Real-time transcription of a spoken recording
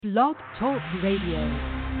Blog Talk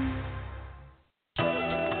Radio.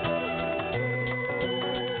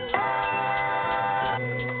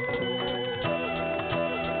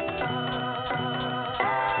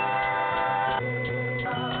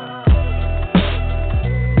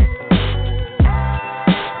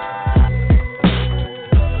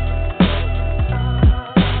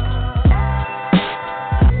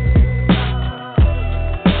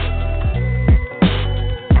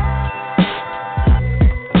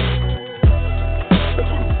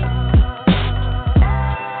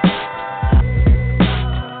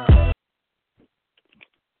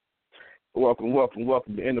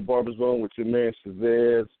 Welcome to In the Barber Zone with your man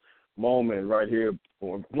Chavez Moment right here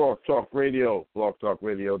on Blog Talk Radio,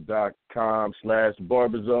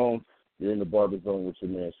 blogtalkradio.com/barberzone. You're in the Barber Zone with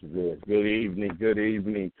your man Chavez. Good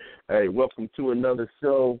evening. Hey, welcome to another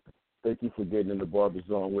show. Thank you for getting in the Barber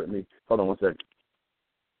Zone with me. Hold on one second.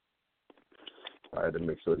 I had to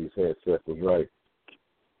make sure these headsets was right.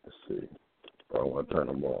 Let's see. I don't want to turn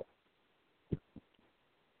them off.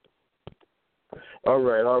 All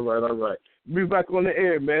right. Be back on the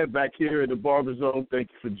air, man. Back here in the Barber Zone. Thank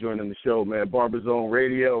you for joining the show, man.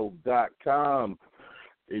 BarberZoneRadio.com.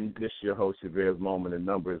 And this is your host, Chavez Moment. The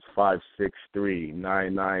number is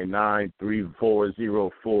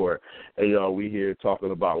 563-999-3404. Hey, y'all, we here talking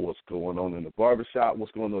about what's going on in the barbershop,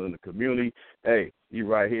 what's going on in the community. Hey, you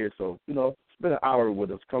right here. So, spend an hour with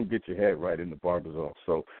us. Come get your head right in the Barber Zone.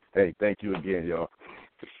 So, hey, thank you again, y'all.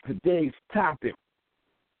 Today's topic: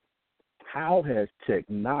 how has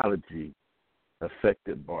technology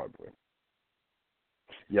affected barbering?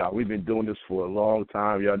 Y'all, we've been doing this for a long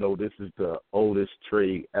time. Y'all know this is the oldest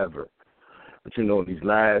trade ever. But, these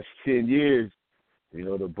last 10 years,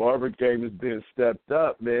 the barber game has been stepped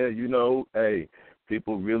up, man. Hey,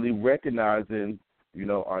 people really recognizing,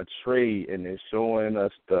 our trade, and they're showing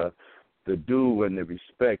us the due and the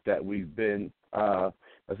respect that we've been,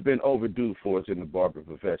 that's been overdue for us in the barber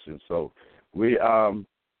profession. So we,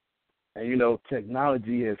 and,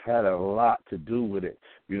 technology has had a lot to do with it.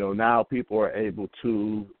 Now people are able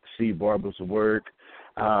to see barbers work,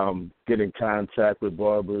 get in contact with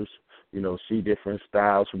barbers, see different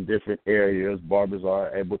styles from different areas. Barbers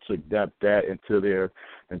are able to adapt that into their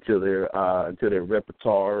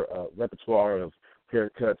repertoire of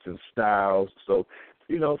haircuts and styles. So,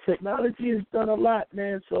 technology has done a lot,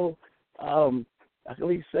 man. So I can at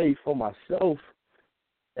least say for myself,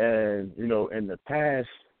 and, in the past,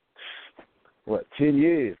 10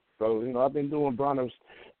 years. So, I've been doing Brother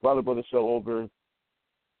Brother Show over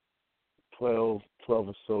 12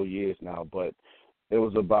 or so years now, but it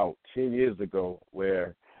was about 10 years ago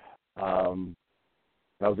where I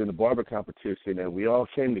was in the barber competition, and we all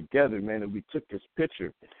came together, man, and we took this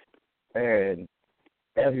picture, and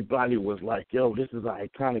everybody was like, yo, this is an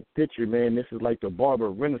iconic picture, man. This is like the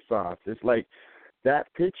barber renaissance. It's like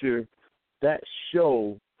that picture, that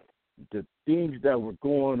show, the things that were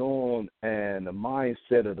going on and the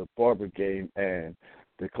mindset of the barber game and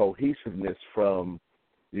the cohesiveness from,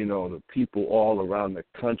 the people all around the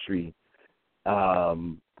country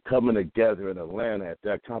coming together in Atlanta at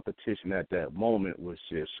that competition at that moment was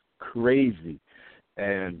just crazy.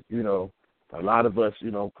 And, a lot of us,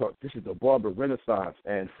 this is the barber renaissance.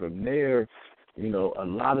 And from there, a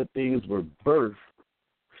lot of things were birthed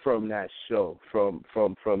from that show, from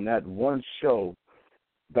that one show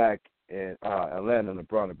back in Atlanta, the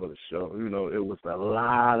Brother Brother Show. It was a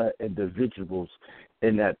lot of individuals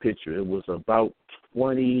in that picture. It was about a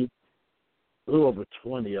little over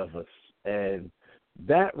 20 of us, and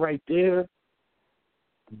that right there,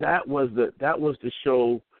 that was the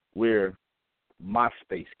show where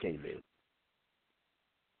MySpace came in.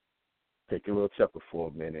 Take a little chuckle for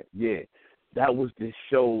a minute. Yeah, that was the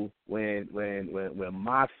show when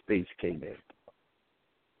MySpace came in,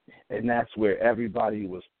 and that's where everybody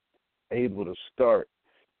was able to start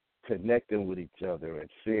connecting with each other and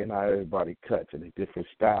seeing how everybody cuts and the different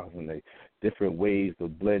styles and the different ways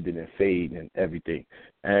of blending and fading and everything.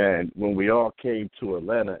 And when we all came to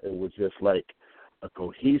Atlanta, it was just like a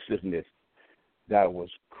cohesiveness that was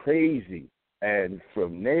crazy. And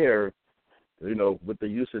from there, with the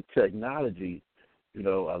use of technology,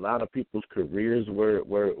 a lot of people's careers were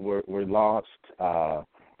launched,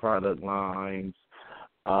 product lines,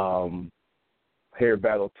 hair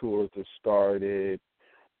battle tours that started.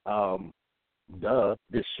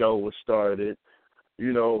 This show was started.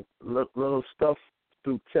 Little stuff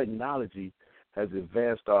through technology has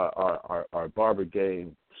advanced our barber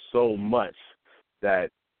game so much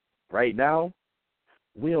that right now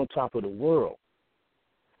we're on top of the world.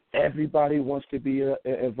 Everybody wants to be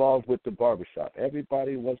involved with the barbershop.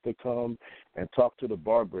 Everybody wants to come and talk to the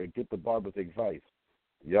barber and get the barber's advice.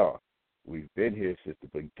 y'all, we've been here since the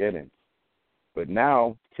beginning. But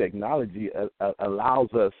now technology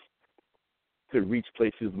allows us to reach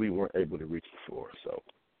places we weren't able to reach before. So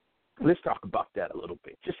let's talk about that a little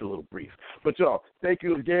bit, just a little brief. But, y'all, thank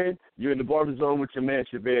you again. You're in the Barber Zone with your man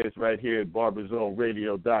Chavez right here at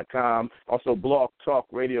barberzoneradio.com. Also,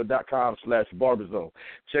 blogtalkradio.com/barberzone.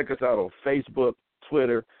 Check us out on Facebook,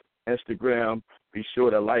 Twitter, Instagram. Be sure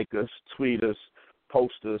to like us, tweet us,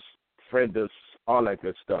 post us, friend us, all that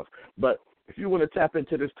good stuff. But if you want to tap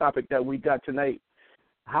into this topic that we got tonight,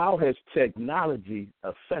 how has technology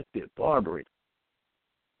affected barbering?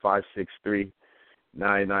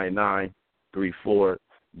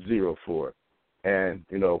 563-999-3404. And,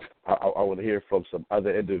 you know, I want to hear from some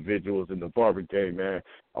other individuals in the barber game, man.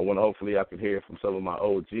 I can hear from some of my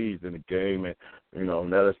OGs in the game and, you know,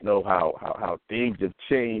 let us know how things have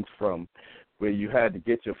changed from where you had to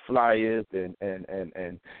get your flyers and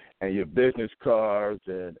your business cards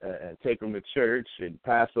and take them to church and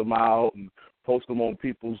pass them out and post them on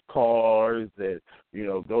people's cars and, you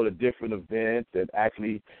know, go to different events and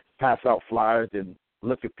actually pass out flyers and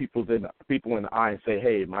look at people in the eye and say,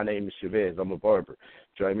 hey, my name is Chavez. I'm a barber.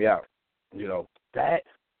 Try me out. You know, that's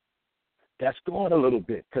gone a little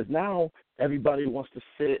bit because now everybody wants to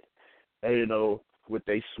sit, and, you know, with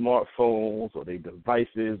their smartphones or their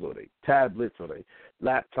devices or their tablets or their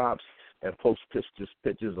laptops and post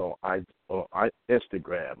pictures on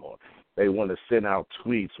Instagram, or they want to send out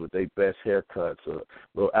tweets with their best haircuts or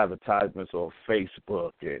little advertisements on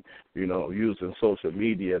Facebook and, you know, using social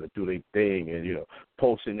media to do their thing and, you know,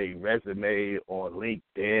 posting their resume on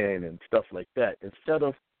LinkedIn and stuff like that instead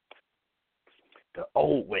of the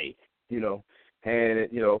old way, you know,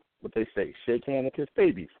 and, you know, what they say, shake hands and kiss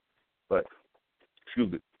babies. But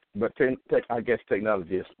excuse me. But I guess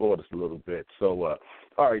technology has spoiled us a little bit. So,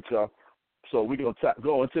 all right, y'all. So we're gonna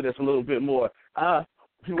go into this a little bit more. If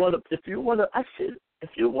you want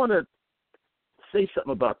to say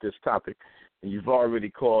something about this topic, and you've already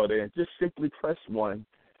called in, just simply press 1.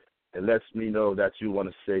 It lets me know that you want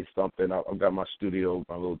to say something. I've got my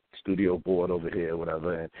little studio board over here,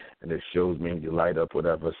 whatever, and it shows me and you light up,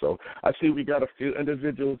 whatever. So I see we got a few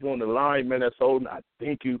individuals on the line, man, that's holding. I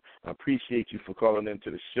thank you. I appreciate you for calling into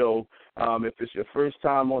the show. If it's your first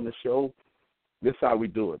time on the show, this is how we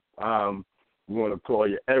do it. We're going to call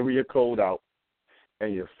your area code out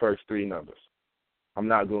and your first 3 numbers. I'm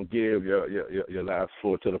not going to give your last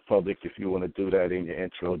 4 to the public. If you want to do that in your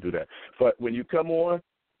intro, do that. But when you come on,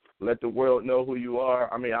 let the world know who you are.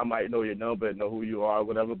 I mean, I might know your number and know who you are,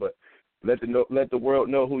 whatever, but let the world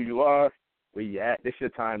know who you are, where you at. This is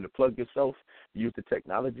your time to plug yourself, use the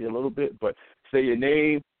technology a little bit, but say your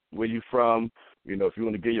name, where you from, you know, if you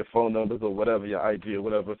want to get your phone numbers or whatever, your IG or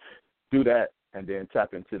whatever, do that, and then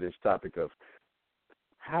tap into this topic of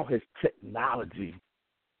how has technology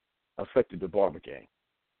affected the barber game?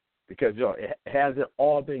 Because, yo, it hasn't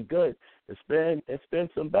all been good. It's been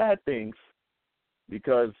some bad things.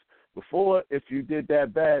 Because before, if you did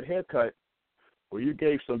that bad haircut or you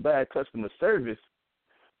gave some bad customer service,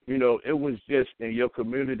 you know, it was just in your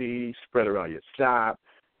community, spread around your shop,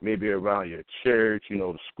 maybe around your church, you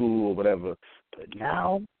know, the school, whatever. But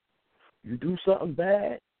now you do something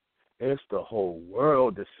bad, it's the whole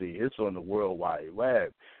world to see. It's on the World Wide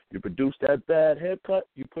Web. You produce that bad haircut,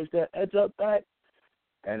 you push that edge up back,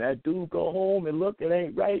 and that dude go home and look, it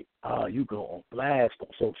ain't right. You go on blast on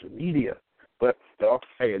social media. But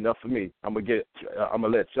hey, enough for me. I'm gonna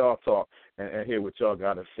let y'all talk and hear what y'all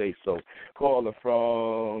gotta say. So, caller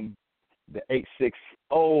from the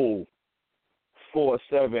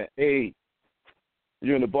 860-478.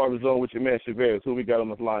 You're in the Barber Zone with your man Chavez. Who we got on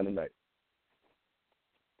the line tonight?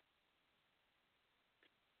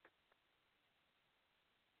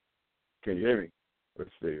 Can you hear me?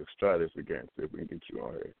 Let's see. Let's try this again. See if we can get you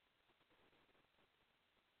on here.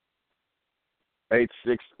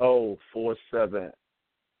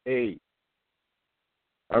 860-478.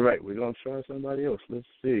 All right, we're going to try somebody else. Let's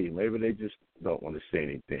see. Maybe they just don't want to say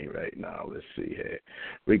anything right now. Let's see here.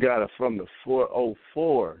 We got it from the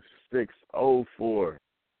 404-604.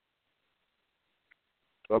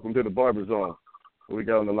 Welcome to the Barber Zone. Who we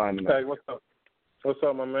got on the line tonight? Hey, what's up? What's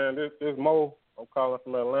up, my man? This is Mo. I'm calling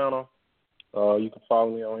from Atlanta. You can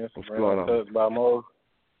follow me on Instagram. What's going on? Cuts by Mo.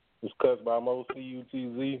 It's Cuts by Mo,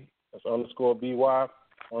 CUTZ. That's _BY_MO.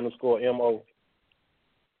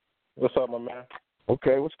 What's up, my man?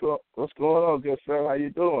 Okay, what's going on, good sir? How you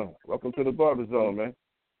doing? Welcome to the Barber Zone, man.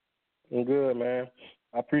 I'm good, man.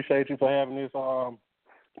 I appreciate you for having this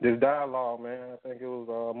dialogue, man. I think it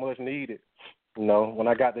was much needed. You know, when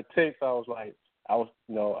I got the text, I was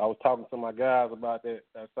talking to my guys about that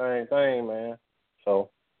same thing, man. So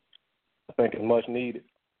I think it's much needed.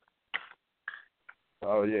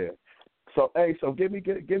 Oh yeah. So hey, so give me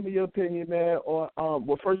your opinion, man. On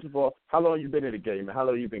well, first of all, how long you been in the game, man? How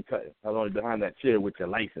long you been cutting? How long you behind that chair with your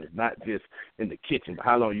license? Not just in the kitchen, but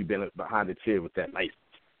how long you been behind the chair with that license?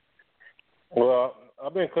 Well,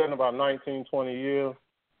 I've been cutting about 19, 20 years.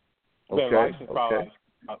 Been licensed probably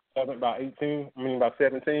about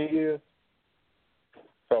 17 years.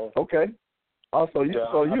 So okay. Also, you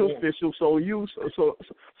official. So you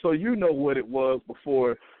know what it was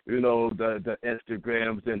before, the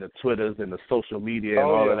Instagrams and the Twitters and the social media and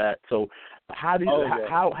all of that. So how do you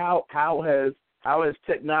how has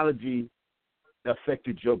technology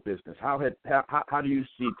affected your business? How do you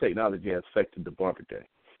see technology has affected the barber game?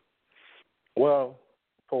 Well,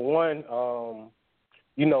 for one,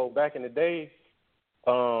 back in the day,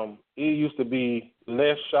 it used to be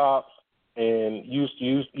less shops, and you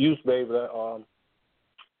used to be able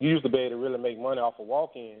to really make money off of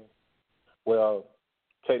walk-ins. Well,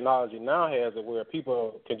 technology now has it where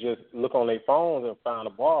people can just look on their phones and find a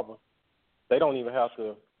barber. They don't even have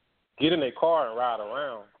to get in their car and ride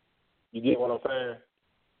around. You get what I'm saying?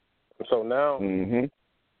 And so now,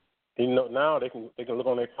 now they can look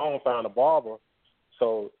on their phone, find a barber.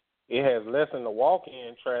 So it has lessened the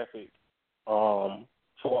walk-in traffic for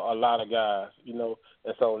a lot of guys,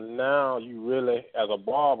 And so now you really, as a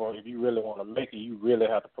barber, if you really want to make it, you really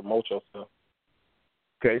have to promote yourself.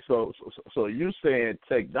 Okay, so you're saying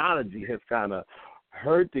technology has kind of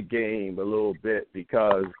hurt the game a little bit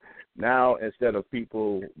because now instead of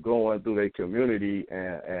people going through their community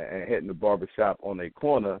and hitting the barbershop on their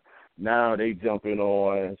corner, now they jumping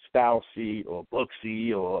on Style Sheet or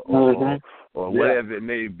Booksy or whatever it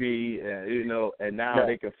may be, and now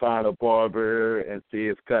they can find a barber and see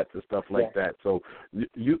his cuts and stuff like that. So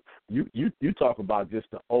you talk about just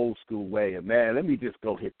the old school way of, man, let me just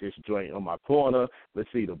go hit this joint on my corner. Let's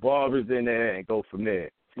see the barbers in there and go from there.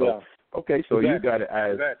 So, okay, so you got it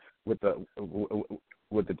as with the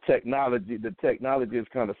technology. The technology has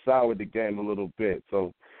kind of soured the game a little bit.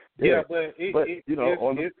 So. Yeah, but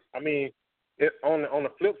on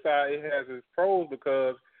the flip side, it has its pros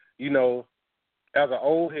because, as an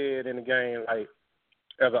old head in the game,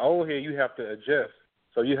 you have to adjust.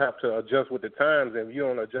 So you have to adjust with the times, and if you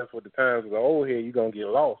don't adjust with the times as an old head, you're gonna get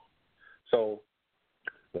lost. So,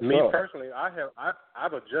 personally,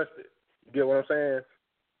 I've adjusted. You get what I'm saying?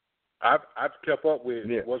 I've kept up with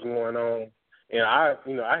what's going on, and I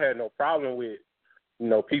had no problem with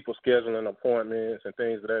people scheduling appointments and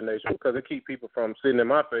things of that nature because it keeps people from sitting in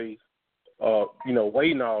my face,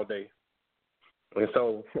 waiting all day. And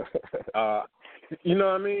so, you know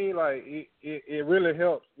what I mean? Like, it really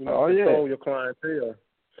helps, control your clientele.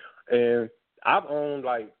 And I've owned,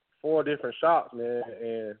 4 different shops, man,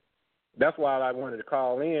 and that's why I wanted to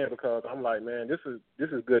call in because I'm like, man, this is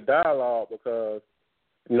good dialogue because,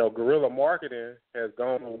 guerrilla marketing has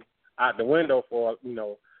gone out the window for,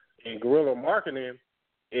 and guerrilla marketing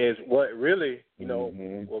is what really,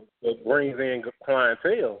 what brings in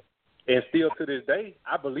clientele. And still to this day,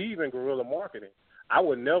 I believe in guerrilla marketing. I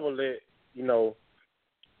would never let,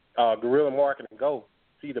 guerrilla marketing go.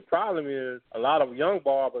 See, the problem is a lot of young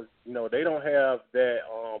barbers, they don't have that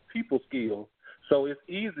people skill. So it's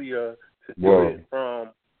easier to do it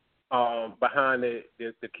from behind the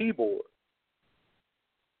keyboard.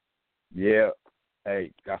 Yeah.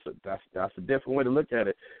 Hey, that's a different way to look at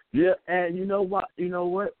it. Yeah, and you know what?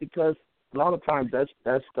 Because a lot of times that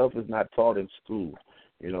stuff is not taught in school.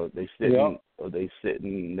 They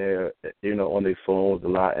sitting there, on their phones a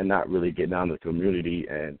lot and not really getting out in the community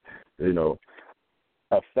and,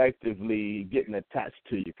 effectively getting attached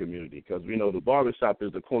to your community because we know the barbershop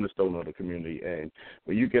is the cornerstone of the community, and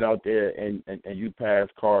when you get out there and you pass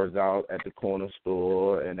cars out at the corner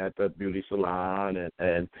store and at the beauty salon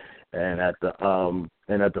and at the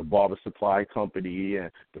barber supply company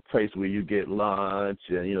and the place where you get lunch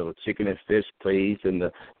and the chicken and fish place and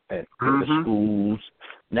the schools,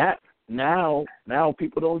 now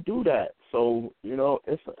people don't do that. So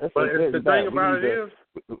it's but the thing about it is.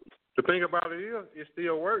 The thing about it is, it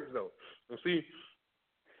still works though. And see,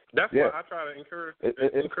 that's why I try to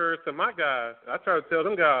encourage to my guys. I try to tell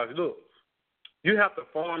them guys, look, you have to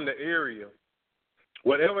farm the area.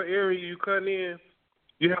 Whatever area you cut in,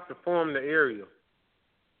 you have to farm the area.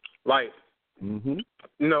 Everybody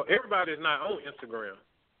is not on Instagram.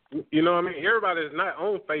 You know what I mean? Everybody is not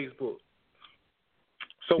on Facebook.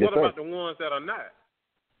 So what about the ones that are not?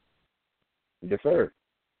 Yes, sir.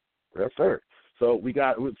 Yes, sir. So we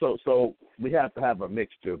have to have a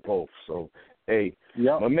mixture of both. So Hey,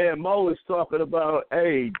 Yep. my man Mo is talking about,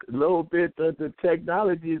 a little bit of the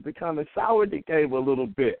technology is becoming sour the game a little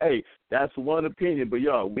bit. Hey, that's one opinion, but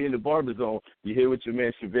y'all, we in the Barber Zone. You hear what your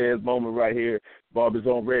man Chavez Moment right here,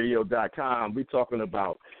 barberzoneradio.com. We talking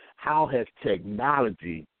about how has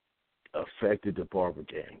technology affected the barber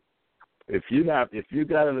game. If you got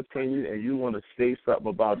an opinion and you want to say something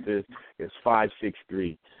about this, it's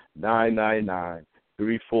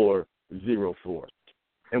 563-999-3404.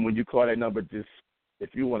 And when you call that number, just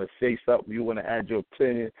if you want to say something, you want to add your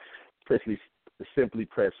opinion, simply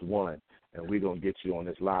press 1, and we're going to get you on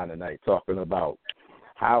this line tonight talking about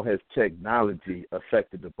how has technology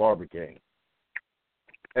affected the barber game.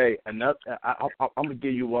 Hey, I'm going to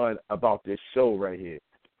give you one about this show right here,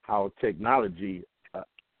 how technology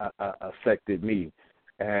affected me.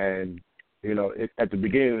 And, at the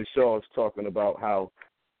beginning of the show, I was talking about how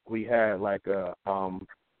we had like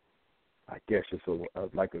I guess it's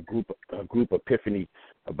like a group epiphany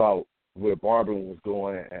about where barbering was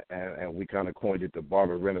going, and we kind of coined it the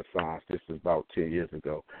barber renaissance. This is about 10 years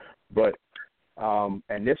ago. But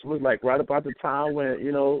and this was like right about the time when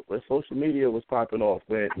when social media was popping off,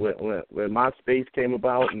 when MySpace came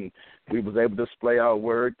about, and we was able to display our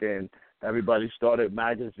work, and everybody started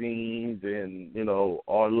magazines and all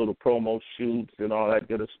the little promo shoots and all that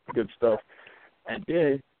good stuff. And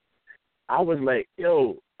then I was like,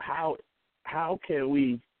 yo, how can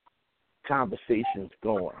we conversations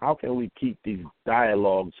going? How can we keep these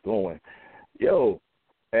dialogues going?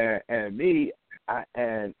 And me,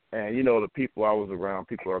 the people I was around,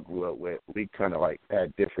 people I grew up with, we kind of like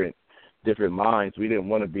had different minds. We didn't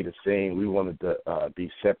want to be the same. We wanted to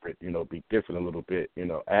be separate, be different a little bit,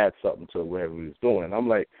 add something to whatever we was doing. And I'm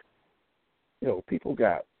like, people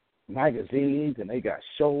got magazines and they got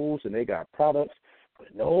shows and they got products,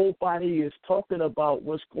 but nobody is talking about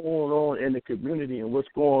what's going on in the community and what's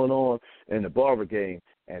going on in the barber game.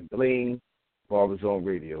 And bling, Barber Zone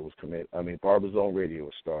Radio was Barber Zone Radio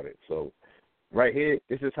was started. So right here,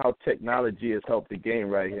 this is how technology has helped the game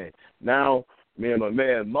right here. Now, me and my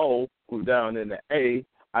man Mo, who's down in the A,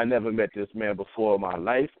 I never met this man before in my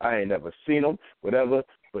life. I ain't never seen him, whatever,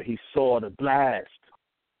 but he saw the blast,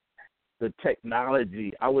 the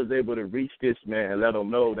technology. I was able to reach this man and let him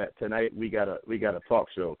know that tonight we got a talk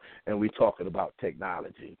show, and we talking about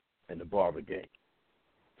technology in the barber game.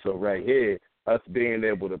 So right here, us being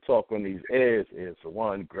able to talk on these airs is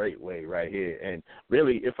one great way right here. And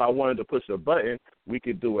really, if I wanted to push a button, we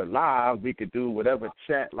could do it live. We could do whatever,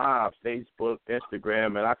 chat live, Facebook,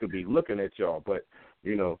 Instagram, and I could be looking at y'all. But,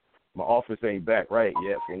 my office ain't back right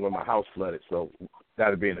yet from when my house flooded, so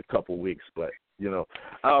that'll be in a couple weeks. But,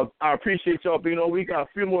 I appreciate y'all being on. We got a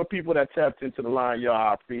few more people that tapped into the line, y'all.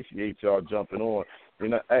 I appreciate y'all jumping on.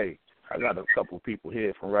 Hey, I got a couple of people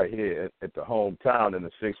here from right here at the hometown in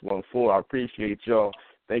the 614. I appreciate y'all.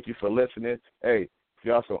 Thank you for listening. Hey, if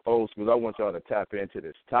y'all some old schools, I want y'all to tap into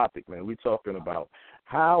this topic, man. We're talking about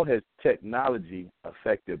how has technology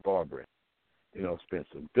affected barbering. It's been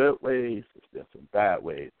some good ways, it's been some bad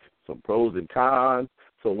ways, some pros and cons,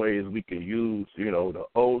 some ways we can use, the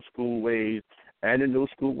old school ways and the new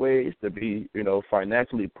school ways to be,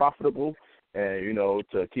 financially profitable and,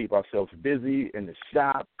 to keep ourselves busy in the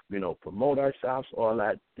shop, promote our shops, all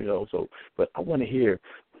that, So, but I want to hear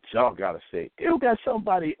what y'all got to say. You got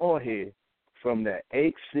somebody on here from the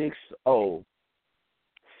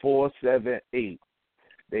 860-478.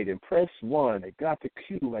 They didn't press 1. They got the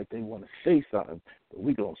cue like they want to say something, but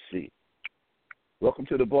we going to see. Welcome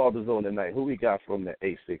to the Barber Zone tonight. Who we got from the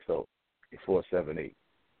 860-478?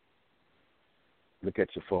 Look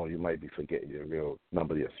at your phone. You might be forgetting your real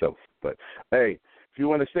number yourself. But, hey, if you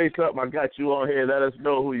want to say something, I got you on here. Let us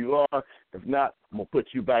know who you are. If not, I'm going to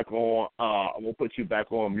put you back on.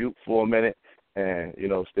 Mute for a minute. And,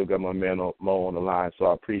 still got my man Mo on the line, so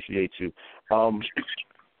I appreciate you. Some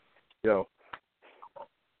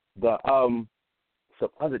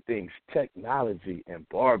other things, technology and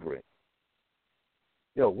barbering.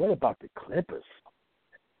 What about the clippers?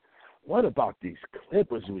 What about these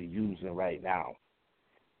clippers we're using right now?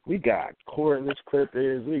 We got cordless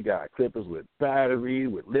clippers. We got clippers with battery,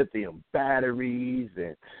 with lithium batteries,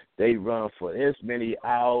 and they run for this many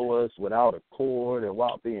hours without a cord and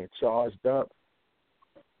while being charged up.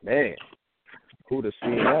 Man, who'd have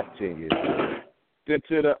seen that 10 years ago?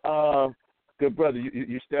 Into the good brother,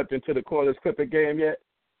 you stepped into the cordless clipper game yet,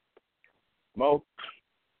 Mo?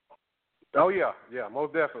 Oh yeah,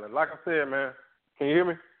 most definitely. Like I said, man, can you hear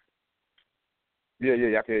me? Yeah,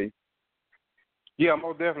 I can hear you. Yeah,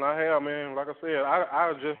 most definitely. I have, man. Like I said,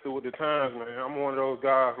 I adjusted with the times, man. I'm one of those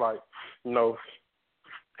guys, like, hell,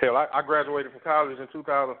 I graduated from college in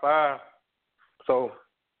 2005. So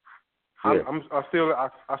Yeah. I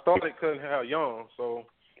started cutting hair young, so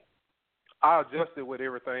I adjusted with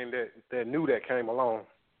everything that new that came along.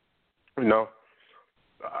 You know,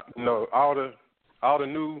 all the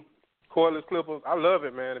new cordless clippers. I love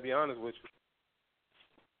it, man. To be honest with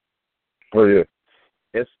Oh yeah.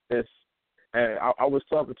 It's and I was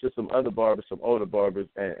talking to some other barbers, some older barbers,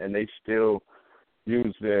 and they still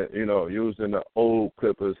using the old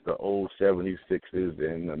clippers, the old 76s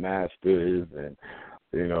and the Masters and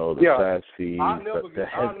the Class C,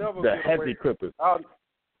 the heavy clippers.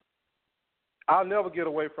 I'll never get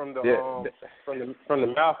away from the from the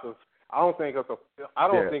Masters. I don't think it's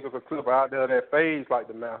a clipper out there that fades like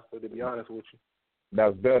the Master. To be honest with you.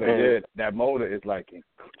 That's better. Yeah, that motor is like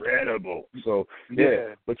incredible. So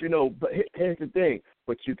but here's the thing.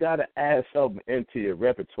 But you gotta add something into your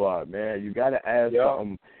repertoire, man. You gotta add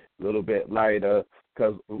something a little bit lighter.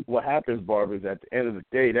 Because what happens, barbers, at the end of the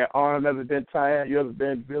day, that arm ever been tired? You ever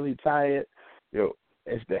been really tired?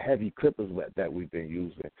 It's the heavy clippers that we've been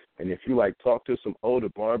using. And if you talk to some older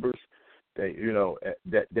barbers,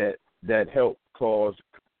 that help cause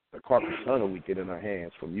the carpal tunnel we get in our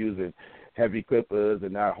hands from using heavy clippers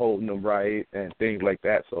and not holding them right and things like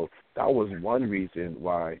that. So that was one reason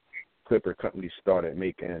why clipper companies started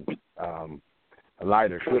making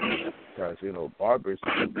lighter clippers because, barbers,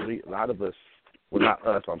 a lot of us, well, not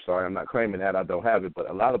us, I'm sorry, I'm not claiming that, I don't have it, but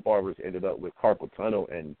a lot of barbers ended up with carpal tunnel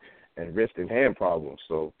and wrist and hand problems.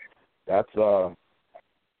 So that's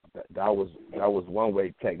that was one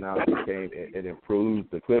way technology came. It improved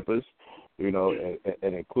the clippers,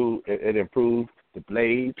 it improved the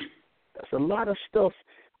blades. There's a lot of stuff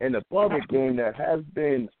in the barber game that has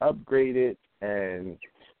been upgraded and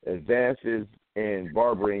advances in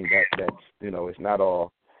barbering that's it's not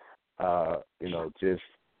all just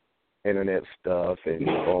internet stuff and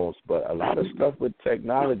phones, but a lot of stuff with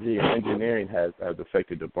technology and engineering has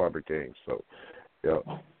affected the barber game. So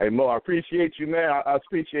hey Mo, I appreciate you, man. I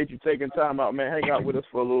appreciate you taking time out, man. Hang out with us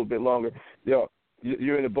for a little bit longer. You're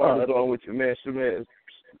in the barber zone with your man Shamir.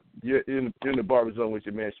 You're in the Barber Zone with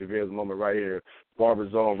your man Chevelle's Moment right here. Barber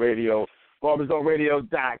Zone Radio.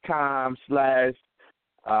 BarberZoneRadio.com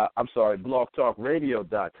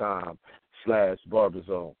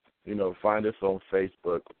blogtalkradio.com/BarberZone. Find us on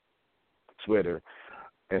Facebook, Twitter,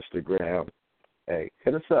 Instagram. Hey,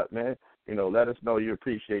 hit us up, man. Let us know you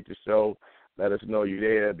appreciate the show. Let us know you're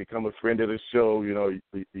there. Become a friend of the show. You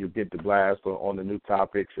get the blast on the new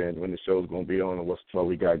topics and when the show's going to be on and what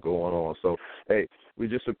we got going on. So, hey, we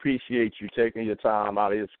just appreciate you taking your time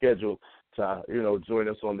out of your schedule to, join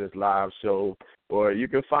us on this live show. Or you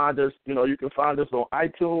can find us, on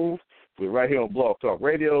iTunes. We're right here on Blog Talk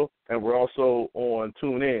Radio, and we're also on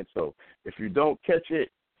TuneIn. So if you don't catch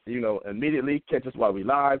it, immediately catch us while we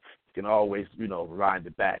live. You can always, rewind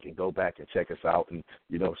it back and go back and check us out and,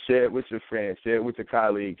 share it with your friends, share it with your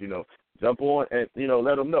colleagues, jump on and,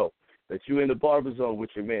 let them know that you're in the Barber Zone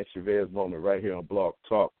with your man Chevelle's Moment right here on Blog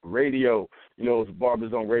Talk Radio. It's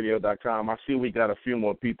BarberZoneRadio.com. I see we got a few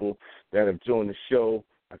more people that have joined the show.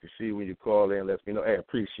 I can see when you call in, let me know. Hey, I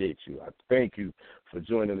appreciate you. I thank you for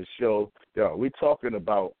joining the show. We're talking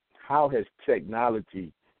about how has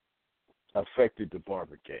technology affected the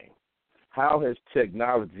barber game. How has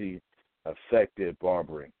technology affected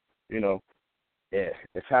barbering?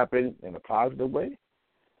 It's happened in a positive way,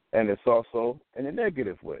 and it's also in a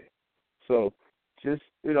negative way. So just,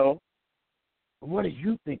 what do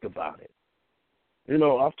you think about it?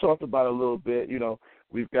 I've talked about it a little bit.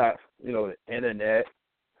 We've got, the internet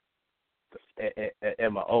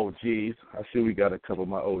and my OGs. I see we got a couple of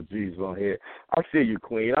my OGs on here. I see you,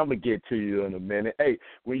 Queen. I'm going to get to you in a minute. Hey,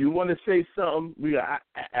 when you want to say something,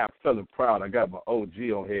 I'm feeling proud. I got my OG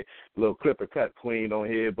on here, little Clipper Cut Queen on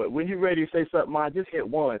here. But when you're ready to say something, man, just hit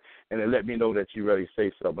one and then let me know that you're ready to say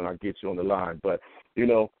something. I'll get you on the line. But,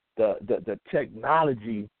 the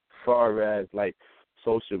technology as far as,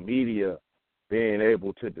 social media, being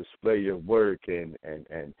able to display your work and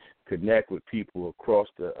connect with people across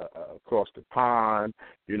the pond,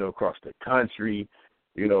 across the country,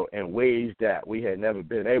 in ways that we had never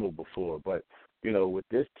been able before. But, with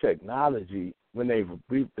this technology,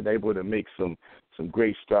 we've been able to make some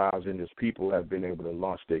great strides in this. People have been able to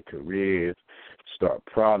launch their careers, start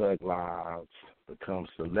product lines, become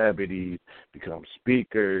celebrities, become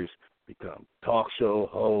speakers, become talk show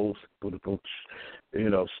hosts,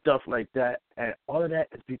 stuff like that. And all of that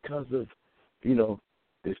is because of,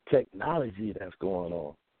 this technology that's going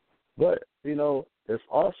on. But, this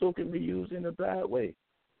also can be used in a bad way.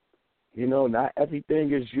 Not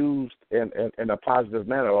everything is used in a positive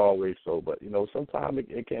manner always so, but, sometimes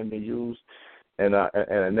it can be used in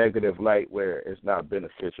a negative light where it's not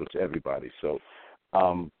beneficial to everybody. So,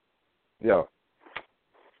 Yeah.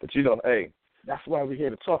 But you know, hey, that's why we're here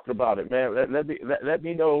to talk about it, man. Let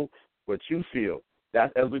me know what you feel.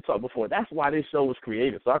 That's, as we talked before, that's why this show was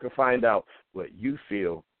created, so I can find out what you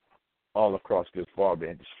feel all across this barber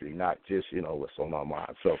industry, not just, you know, what's on my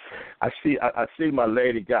mind. So I see my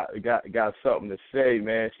lady got something to say,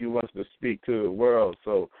 man. She wants to speak to the world.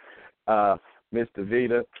 So Miss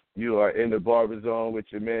Davita, you are in the barber zone with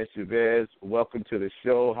your man Chavez. Welcome to the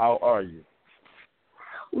show. How are you?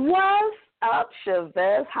 What's up,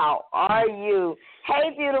 Chavez? How are you?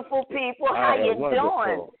 Hey, beautiful people. How you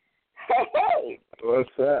doing? Hey. What's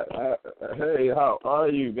that? Hey, how are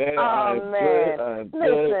you, man? Oh, man.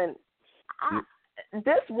 Listen,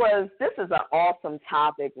 this is an awesome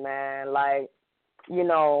topic, man. Like, you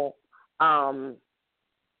know,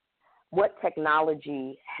 what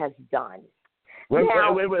technology has done. Wait,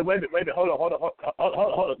 hold on,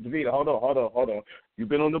 Davita, hold on. You've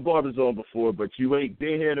been on the barber zone before, but you ain't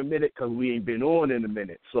been here in a minute because we ain't been on in a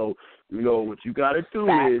minute. So, you know, what you got to do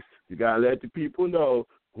is you got to let the people know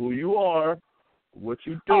who you are, what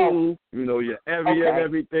you do, you know, your area and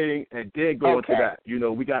everything, and then go into that. You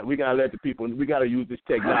know, we got to let the people, we got to use this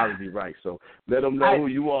technology right. So let them know who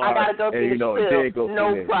you are. I got to go through you know, the spiel. And then go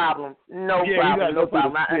no problem. No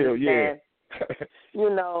problem. I understand. You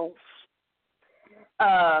know,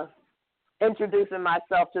 introducing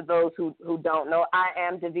myself to those who don't know, I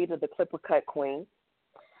am Davita, the Clipper Cut Queen,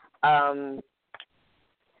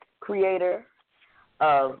 creator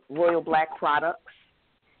of Royal Black Products,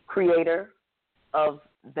 creator of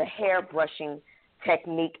the hair brushing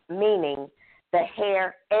technique, meaning the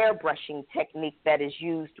hair airbrushing technique that is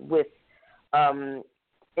used with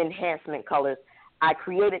enhancement colors. I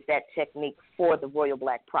created that technique for the Royal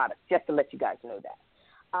Black Products, just to let you guys know that.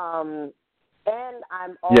 And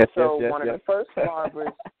I'm also one of the first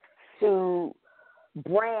barbers to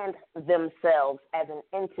brand themselves as an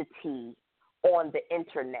entity on the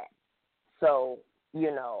internet. So,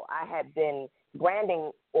 you know, I have been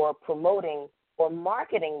branding or promoting or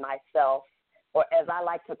marketing myself, or as I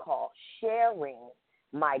like to call, sharing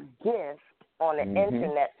my gift on the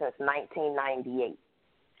internet since 1998.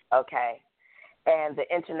 Okay? And the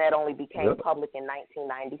internet only became public in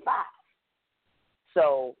 1995.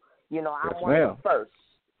 So, you know, I'm one of the first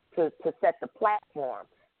to set the platform.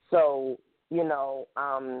 So, you know,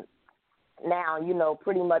 now, you know,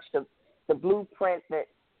 pretty much the blueprint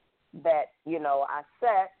that, you know, I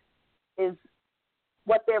set is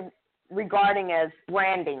what they're regarding as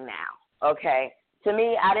branding now, okay? To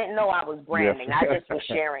me, I didn't know I was branding. I just was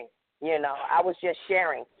sharing, you know. I was just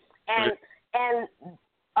sharing. And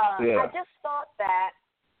I just thought that,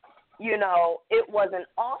 you know, it was an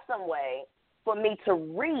awesome way for me to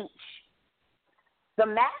reach the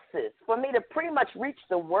masses, for me to pretty much reach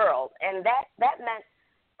the world. And that meant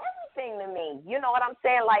everything to me. You know what I'm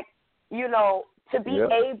saying? Like, you know, to be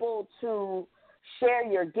able to share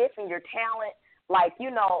your gift and your talent, like,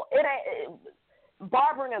 you know,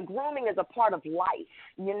 barbering and grooming is a part of life,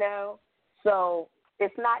 you know? So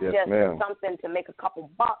it's not just something to make a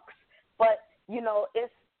couple bucks, but, you know,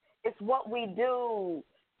 it's what we do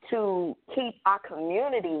to keep our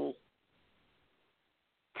community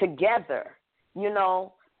together. You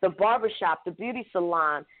know, the barbershop, the beauty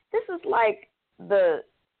salon, this is like the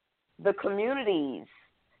community's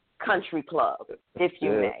country club, if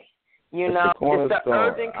you may. You know, it's the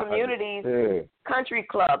urban community's country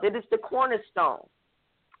club. It is the cornerstone.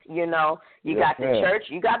 You know, you got the church,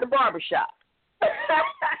 you got the barbershop.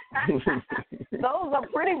 Those are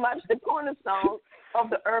pretty much the cornerstone of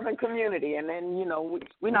the urban community. And then, you know,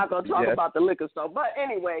 we're not going to talk about the liquor store. But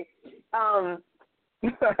anyway,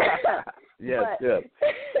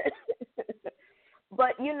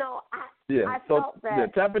 but, you know, I felt that. Yeah,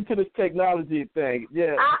 tap into this technology thing.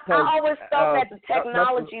 Yeah, I always felt that the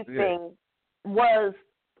technology thing was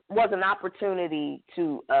an opportunity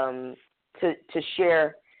to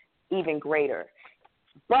share even greater.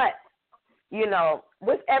 But, you know,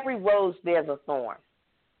 with every rose, there's a thorn.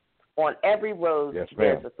 On every rose,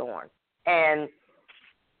 there's a thorn. And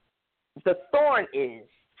the thorn is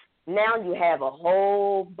now you have a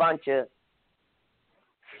whole bunch of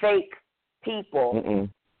fake people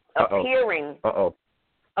appearing.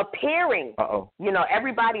 You know,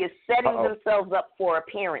 everybody is setting themselves up for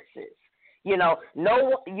appearances. You know,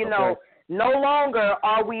 no longer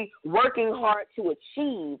are we working hard to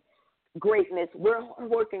achieve greatness. We're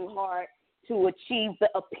working hard to achieve the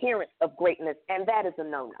appearance of greatness, and that is a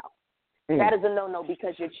no-no. That is a no-no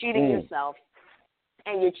because you're cheating yourself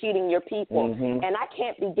and you're cheating your people. And I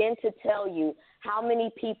can't begin to tell you how many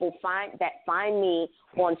people find me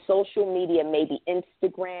on social media, maybe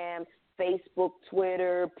Instagram, Facebook,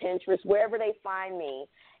 Twitter, Pinterest, wherever they find me,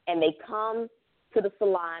 and they come to the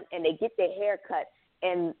salon and they get their hair cut,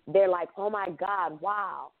 and they're like, oh, my God,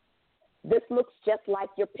 wow, this looks just like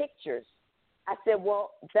your pictures. I said,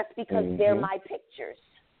 well, that's because they're my pictures.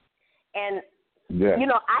 And, you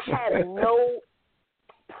know, I have no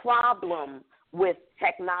problem with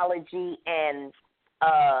technology and,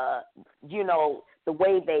 you know, the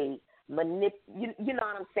way they you know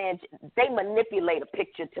what I'm saying? They manipulate a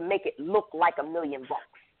picture to make it look like $1 million.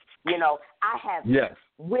 You know, I have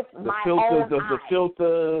with my own eyes. The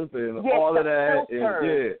filters and all of that.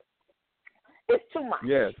 And, it's too much.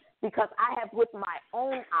 Yes. Because I have with my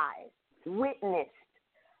own eyes witnessed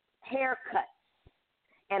haircuts,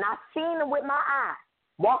 and I've seen them with my eyes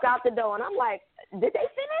walk out the door, and I'm like, did they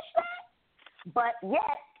finish that? But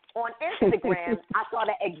yet, on Instagram, I saw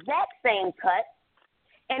the exact same cut,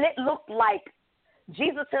 and it looked like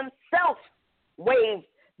Jesus himself waved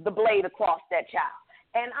the blade across that child.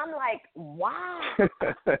 And I'm like, wow.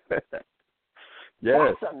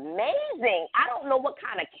 That's amazing. I don't know what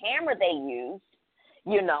kind of camera they use,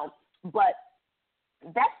 you know, but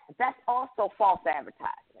that's also false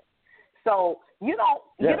advertisement. So you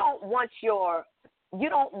don't want your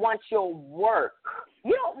work.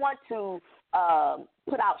 You don't want to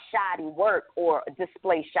put out shoddy work or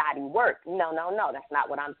display shoddy work. No, that's not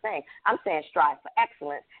what I'm saying. I'm saying strive for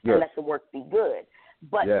excellence and let the work be good.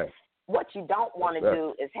 But what you don't want to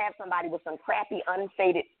do is have somebody with some crappy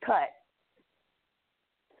unfaded cut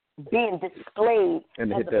being displayed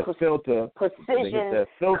and as hit a that filter, precision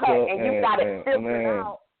cut, and you've got it filtered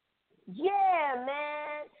out. Yeah,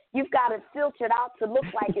 man. You've got it filtered out to look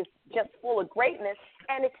like it's just full of greatness,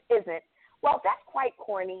 and it isn't. Well, that's quite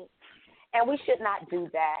corny, and we should not do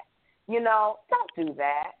that. You know, don't do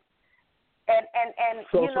that. And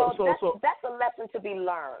that's a lesson to be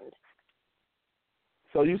learned.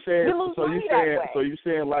 So you saying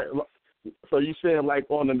like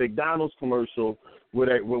on the McDonald's commercial where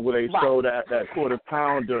they show that quarter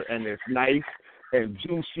pounder and it's nice and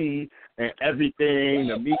juicy and everything,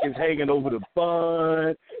 the meat is hanging over the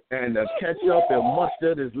bun and the ketchup and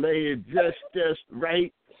mustard is laid just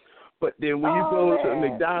right. But then when you go to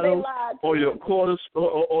McDonald's or your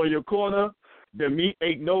corner, the meat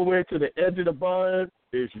ain't nowhere to the edge of the bun.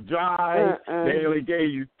 It's dry. They only gave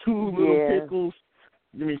you 2 little pickles.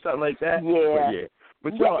 You mean something like that?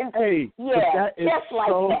 But y'all, that is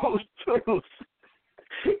so true.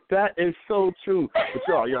 That is so true.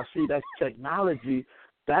 But y'all see, that's technology.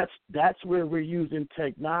 That's where we're using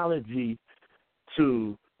technology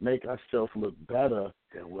to make ourselves look better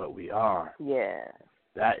than what we are. Yeah.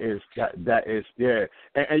 That is.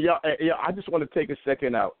 And y'all, I just want to take a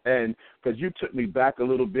second out, and because you took me back a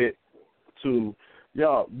little bit to.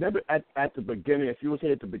 Y'all, remember at the beginning, if you was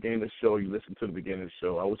here at the beginning of the show, you listened to the beginning of the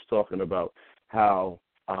show, I was talking about how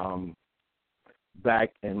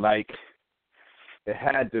back in, like, it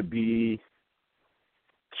had to be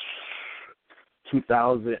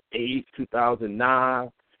 2008,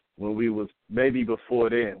 2009, when we was, maybe before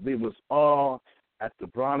then, we was all at the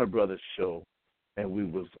Bronner Brothers show, and we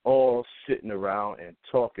was all sitting around and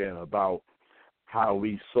talking about how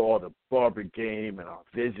we saw the barber game and our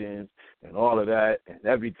visions and all of that and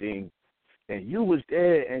everything. And you was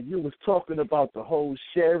there and you was talking about the whole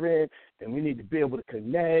sharing and we need to be able to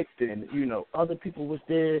connect and, you know, other people was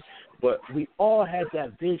there. But we all had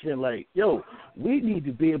that vision like, yo, we need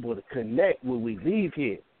to be able to connect when we leave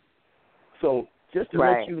here. So just to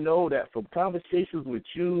let you know that from conversations with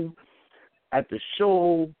you at the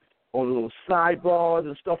show, on little sidebars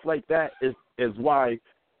and stuff like that is why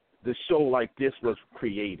the show like this was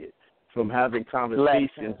created, from having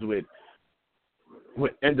conversations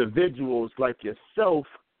with individuals like yourself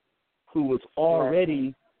who was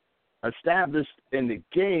already established in the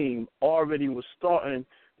game, already was starting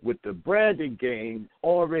with the branding game,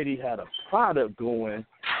 already had a product going,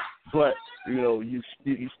 but, you know, you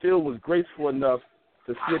still was graceful enough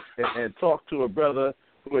to sit and talk to a brother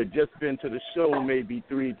who had just been to the show maybe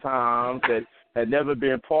 3 times, that had never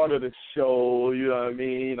been part of the show, you know what I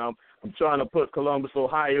mean? I'm trying to put Columbus,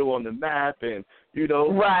 Ohio on the map, and, you know.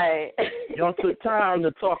 Right. Y'all took time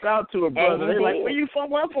to talk out to a brother. They're like, where you from?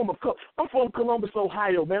 Well, I'm from Columbus,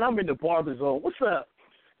 Ohio, man. I'm in the barber zone. What's up?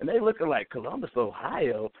 And they looking like, Columbus,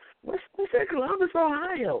 Ohio? What's that, Columbus,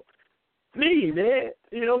 Ohio? Me, man.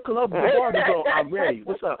 You know, Columbus, barber zone. I'm ready.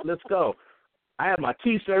 What's up? Let's go. I have my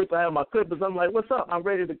T-shirts. I have my clippers. I'm like, what's up? I'm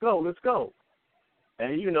ready to go. Let's go.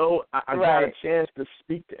 And, you know, I got a chance to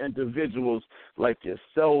speak to individuals like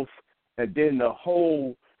yourself, and then the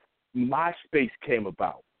whole MySpace came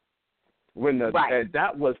about. And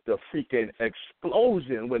that was the freaking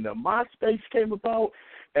explosion when the MySpace came about,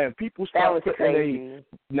 and people started putting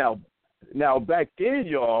now Now back then,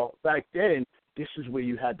 this is where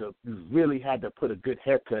you really had to put a good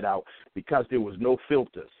haircut out because there was no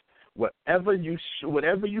filters. Whatever you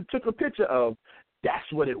took a picture of,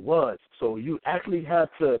 that's what it was. So you actually had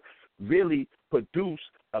to really produce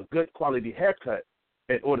a good quality haircut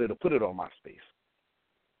in order to put it on MySpace.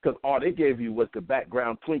 Because all they gave you was the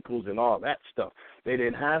background twinkles and all that stuff. They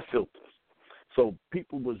didn't have filters. So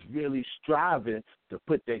people was really striving to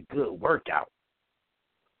put that good work out.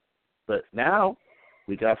 But now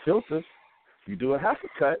we got filters. You do a half a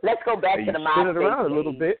cut. Let's go back to the MySpace. Spin it around a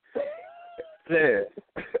little bit. Yeah.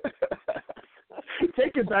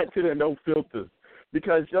 Take it back to the no filters.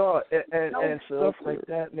 Because y'all and stuff like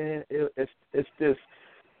that, man, it's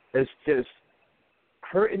just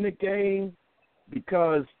hurting the game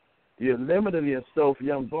because you're limiting yourself,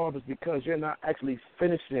 young barbers, because you're not actually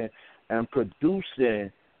finishing and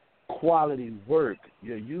producing quality work.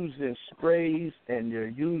 You're using sprays and you're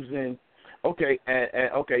using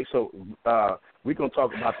so we're gonna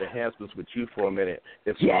talk about the enhancements with you for a minute,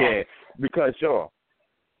 if you can, because y'all,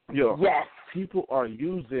 people are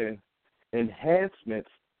using enhancements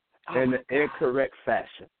in the incorrect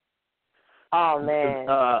fashion. Oh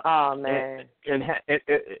man!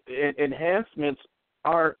 Enhancements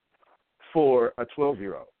aren't for a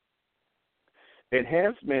 12-year-old.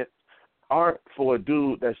 Enhancements aren't for a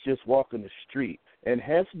dude that's just walking the street.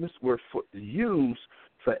 Enhancements were used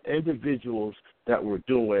for individuals that were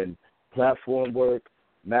doing platform work,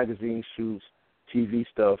 magazine shoots, TV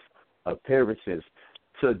stuff, appearances,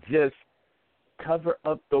 to just cover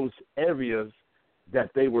up those areas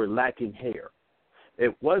that they were lacking hair.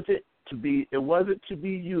 It wasn't to be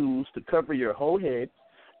used to cover your whole head.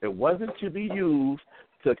 It wasn't to be used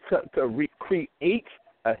to recreate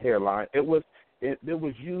a hairline. It was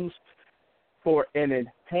used for an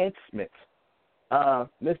enhancement.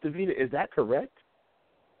 Mr. Vita, is that correct?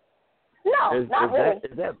 No, not really.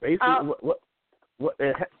 Is that basically what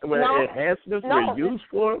enhancements were used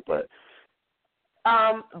for? But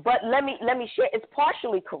let me share. It's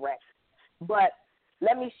partially correct, but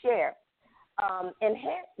let me share.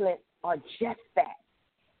 Enhancements are just that.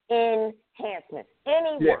 Enhancements.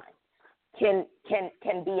 Anyone can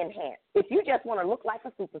be enhanced. If you just want to look like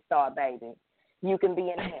a superstar, baby, you can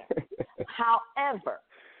be enhanced. However,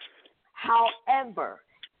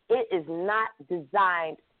 it is not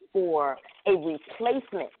designed for a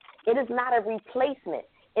replacement. It is not a replacement.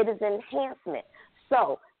 It is enhancement.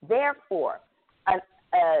 So, therefore,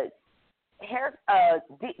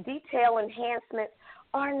 detail enhancements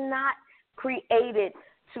are not created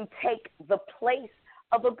to take the place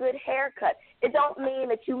of a good haircut. It don't mean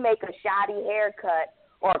that you make a shoddy haircut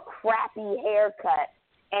or a crappy haircut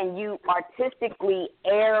and you artistically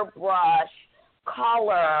airbrush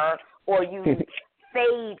color or you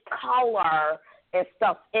fade color and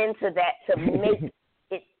stuff into that to make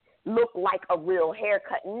it look like a real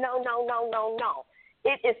haircut. No.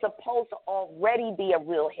 It is supposed to already be a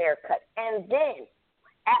real haircut. And then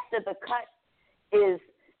after the cut is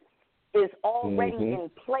already in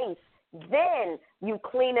place, then you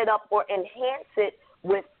clean it up or enhance it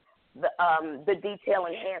with the detail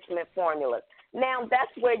enhancement formulas. Now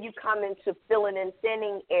that's where you come into filling and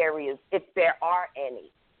thinning areas, if there are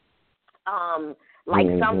any.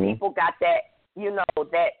 Some people got that,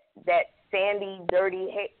 that sandy,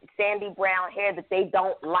 dirty, sandy brown hair that they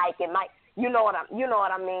don't like. It might, you know what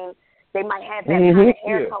I mean. They might have that kind of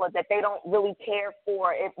hair color that they don't really care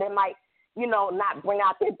for. They might, not bring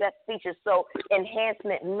out their best features. So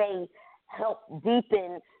enhancement may help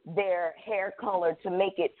deepen their hair color to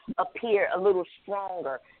make it appear a little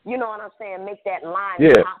stronger. You know what I'm saying? Make that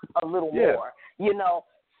line pop a little more.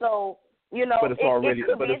 So but it's already it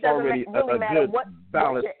doesn't really matter what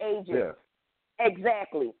your age is. Yeah.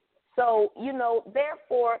 Exactly. So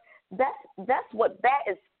therefore that's what that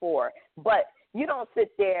is for. But you don't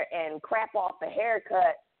sit there and crap off a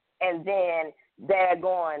haircut and then they're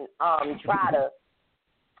going try to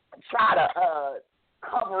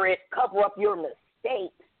cover up your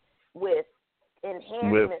mistakes with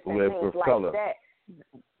enhancements and things like color. that.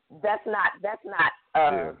 That's not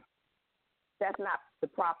the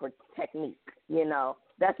proper technique.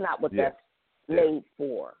 That's not what that's made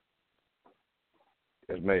for.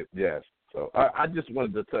 It's made, yes. So I just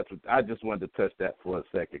wanted to touch that for a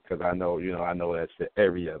second because I know that's the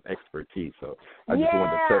area of expertise. So I just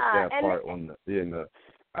wanted to touch that part on the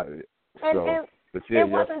it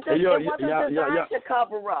wasn't designed to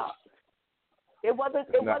cover up. It wasn't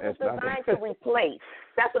designed to replace.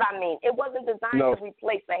 That's what I mean. It wasn't designed to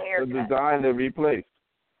replace the haircut. It's designed to replace.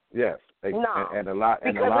 Yes. No. And a lot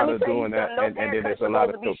of doing that, and then there's a lot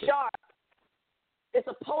of filters. It's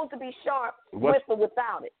supposed to be sharp with or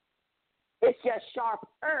without it. It's just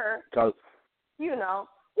sharper, you know,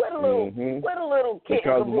 with a little kick.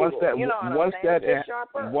 Because once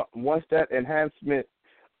that enhancement,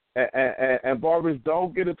 and barbers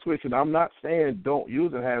don't get it twisted. I'm not saying don't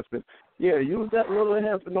use enhancement. Yeah, use that little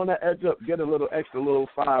enhancement on that edge up. Get a little extra, little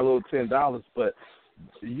 $5, little $10, but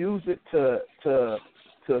use it to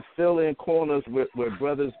fill in corners where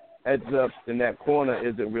brothers' edge ups in that corner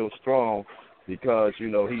isn't real strong because you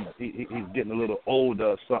know he's getting a little older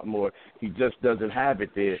or something, or he just doesn't have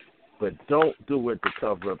it there. But don't do it to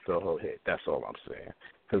cover up the whole head. That's all I'm saying.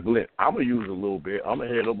 Because I'm gonna use a little bit. I'm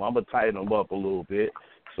gonna hit them. I'm gonna tighten them up a little bit.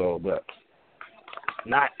 So, but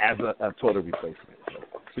not as a total replacement.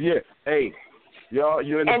 So yeah, hey, y'all,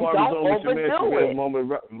 you're in the barber zone with your man Chavez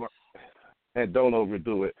moment. And don't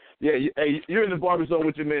overdo it. Yeah, you're in the barber zone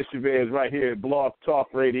with your man Chavez right here at Blog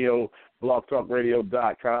Talk Radio,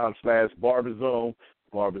 blogtalkradio.com/barberzone,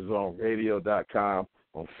 barberzoneradio.com,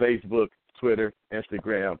 on Facebook, Twitter,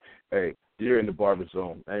 Instagram. Hey, you're in the barber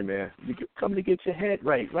zone. Hey, man, you can come to get your head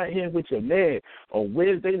right here with your man on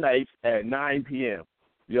Wednesday nights at 9 p.m.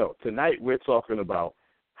 Yo, tonight we're talking about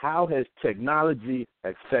how has technology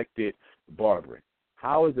affected barbering?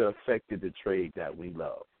 How has it affected the trade that we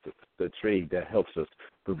love, the trade that helps us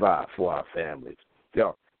provide for our families?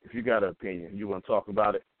 Yo, if you got an opinion, you want to talk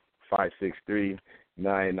about it,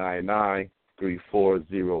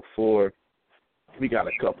 563-999-3404. We got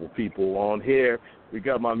a couple people on here. We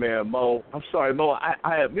got my man Mo. I'm sorry, Mo.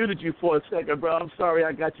 I have muted you for a second, bro. I'm sorry.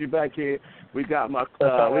 I got you back here. We got we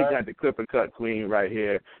got the clip and cut queen right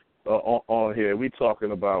here on here. We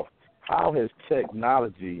talking about how has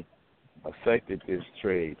technology affected this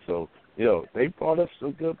trade. So, they brought up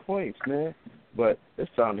some good points, man. But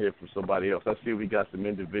it's time to hear from somebody else. I see we got some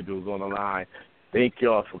individuals on the line. Thank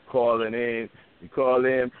y'all for calling in. You call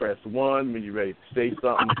in, press 1 when you're ready to say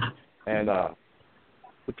something, and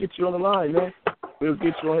we'll get you on the line, man. We'll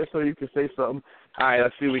get you on here so you can say something. All right, I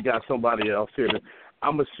see we got somebody else here.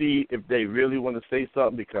 I'm going to see if they really want to say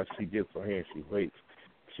something because she gets on here and she waits.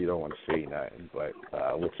 She don't want to say nothing, but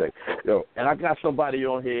we'll say. And I got somebody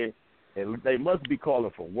on here, and they must be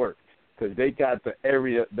calling for work because they got the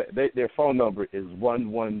area. Their phone number is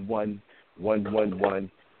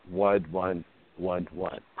 111-111-1111.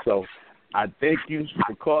 So I thank you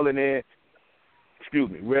for calling in. Excuse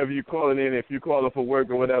me, wherever you're calling in, if you're calling for work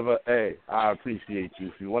or whatever, hey, I appreciate you.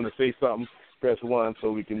 If you want to say something, press 1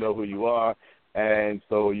 so we can know who you are and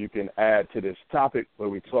so you can add to this topic where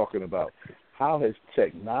we're talking about how has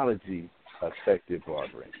technology affected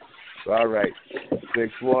barbering. So, all right,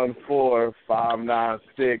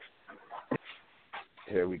 614-596.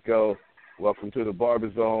 Here we go. Welcome to the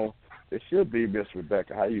Barber Zone. It should be Miss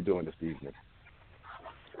Rebecca. How you doing this evening?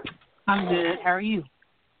 I'm good. How are you?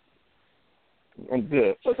 I'm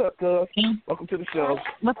good. What's up, cuz? Welcome to the show.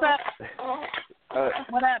 What's up?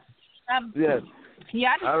 What up? Yes.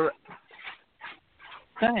 Yeah.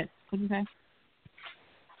 Go ahead. What did you say?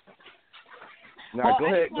 Now, go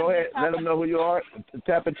ahead. Let them know who you are.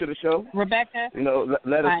 Tap into the show. Rebecca.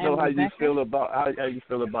 Let us know how you feel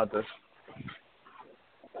about this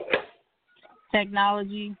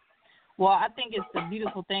technology. Well, I think it's a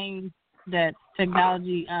beautiful thing that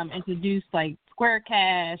technology introduced, like Square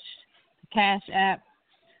Cash, Cash App.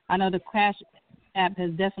 I know the Cash App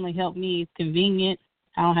has definitely helped me. It's convenient.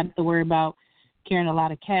 I don't have to worry about carrying a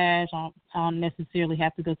lot of cash. I don't necessarily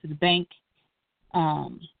have to go to the bank.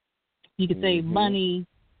 You can save money.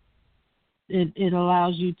 It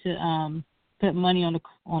allows you to put money on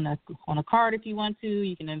a card if you want to.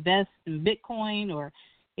 You can invest in Bitcoin, or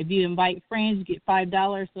if you invite friends, you get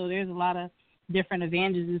 $5. So there's a lot of different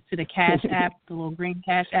advantages to the Cash App, the little green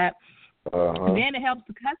Cash App. And then it helps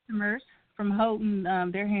the customers from holding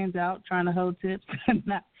their hands out, trying to hold tips,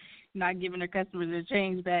 not giving their customers their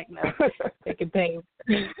change back. No, they can pay.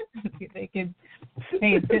 They can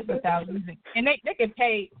pay a tip without using, and they can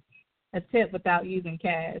pay a tip without using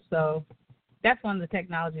cash. So that's one of the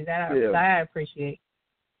technologies that I appreciate.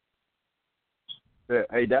 Yeah,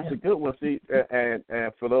 hey, that's a good one. See, and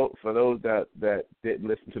for those that didn't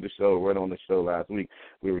listen to the show, right on the show last week,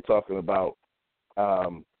 we were talking about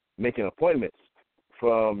making appointments,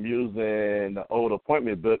 from using the old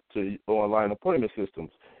appointment book to online appointment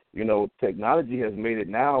systems. Technology has made it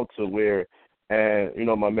now to where, and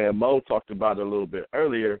my man Mo talked about it a little bit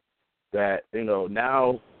earlier, that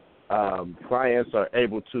now clients are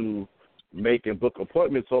able to make and book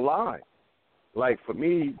appointments online. Like for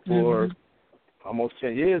me, for almost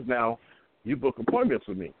 10 years now, you book appointments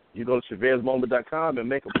with me. You go to ChavezMoment.com and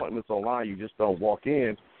make appointments online. You just don't walk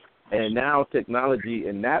in. And now technology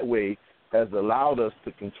in that way has allowed us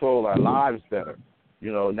to control our lives better.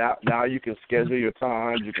 You know, now you can schedule your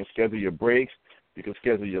times, you can schedule your breaks, you can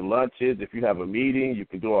schedule your lunches. If you have a meeting, you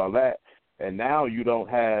can do all that. And now you don't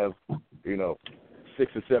have,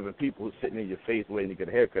 6 or 7 people sitting in your face waiting to get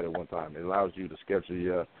a haircut at one time. It allows you to schedule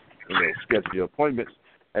your appointments.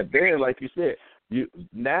 And then, like you said,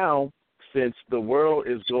 now since the world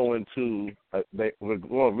is going to, we're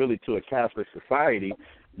going really to a cashless society,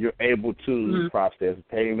 you're able to process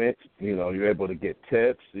payments. You're able to get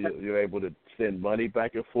tips. You're able to send money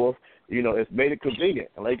back and forth. It's made it convenient.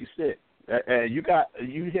 And like you said, and you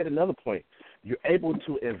hit another point. You're able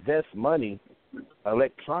to invest money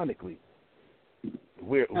electronically.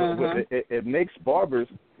 It makes barbers.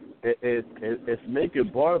 It's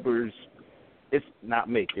making barbers. It's not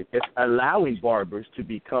making. It's allowing barbers to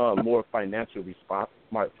become more financially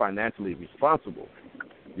responsible,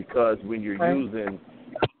 because when you're using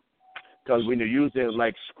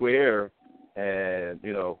like Square and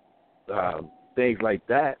things like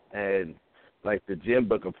that, and like the gym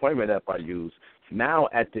book appointment app I use, now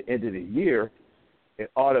at the end of the year, it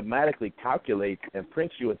automatically calculates and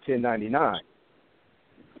prints you a 1099.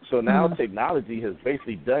 So now technology has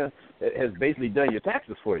basically done your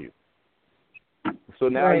taxes for you. So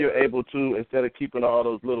now you're able to, instead of keeping all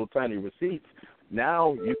those little tiny receipts,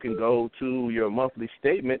 now you can go to your monthly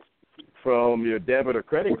statements from your debit or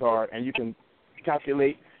credit card, and you can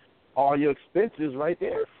calculate all your expenses right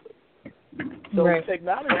there. So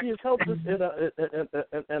technology has helped us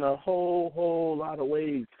in a whole lot of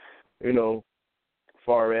ways,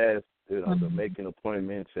 far as the making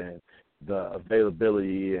appointments and the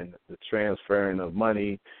availability and the transferring of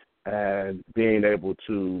money and being able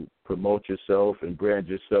to promote yourself and brand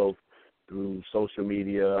yourself through social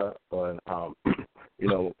media. And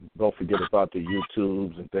don't forget about the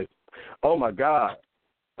YouTubes and things. Oh my God,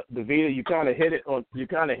 Davida, you kind of hit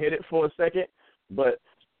it for a second, but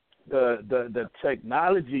the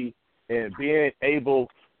technology and being able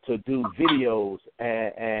to do videos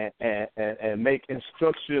and make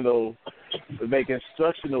instructional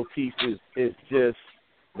pieces is just,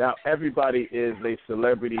 now everybody is a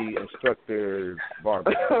celebrity instructor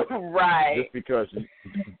barber. Right.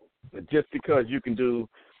 Just because you can do,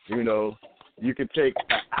 you can take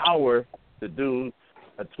an hour to do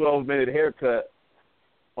a 12-minute haircut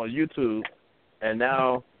on YouTube, and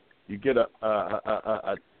now you get a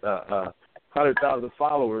 100,000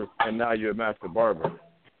 followers, and now you're a master barber.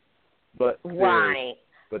 But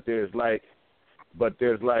there's like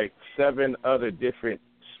 7 other different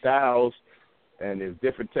styles, and there's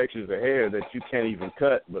different textures of hair that you can't even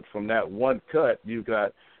cut. But from that one cut, you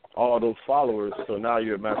got all those followers, so now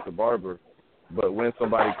you're a master barber. But when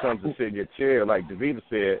somebody comes to sit in your chair, like Davida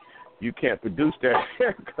said, you can't produce that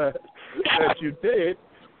haircut that you did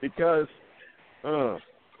because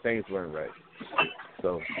things weren't right.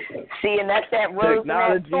 So see, and that's that rose and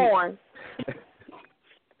that thorn.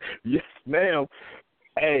 Yes, ma'am.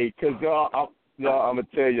 Hey, because y'all, I'm gonna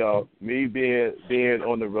tell y'all, me being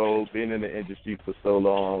on the road, being in the industry for so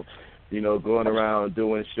long, going around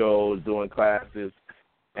doing shows, doing classes,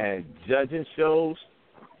 and judging shows,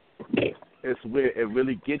 it's where it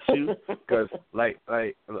really gets you. Because like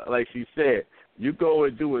she said, you go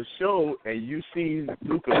and do a show and you see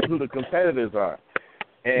who the competitors are,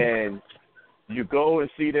 and you go and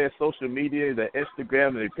see their social media, their Instagram,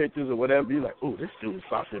 and their pictures or whatever. You're like, "Ooh, this dude's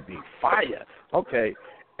about to be fire." Okay,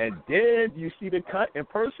 and then you see the cut in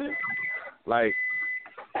person. Like,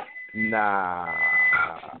 nah,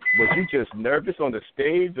 was you just nervous on the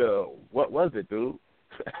stage, or what was it, dude?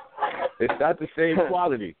 It's not the same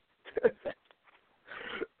quality.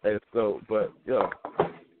 And so, but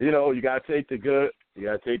you gotta take the good. You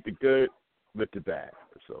gotta take the good with the bad.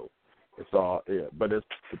 So it's all, But the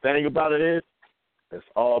thing about it is, it's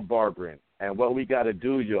all barbering. And what we got to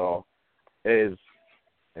do, y'all, is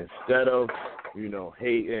instead of,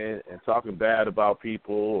 hating and talking bad about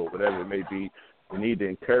people or whatever it may be, we need to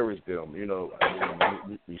encourage them.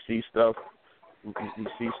 We see stuff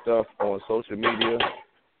on social media,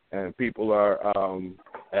 and people are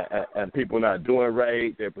not doing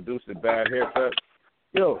right. They're producing bad haircuts.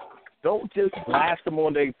 Don't just blast them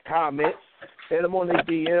on their comments. Hit them on their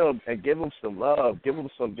DM and give them some love. Give them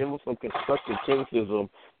some constructive criticism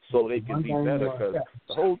so they can be better. Because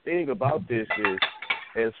the whole thing about this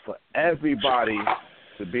is for everybody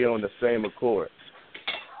to be on the same accord.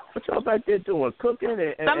 What y'all back there doing? Cooking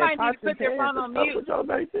and somebody and need to put their phone on mute. What y'all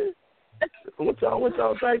back there? What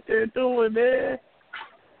y'all back there doing, man?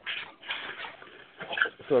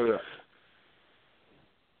 So.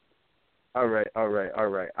 All right.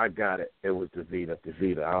 I got it. It was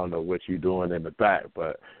Davida. I don't know what you're doing in the back,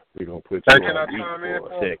 but we're going to put you on mute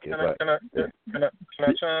for a second. Can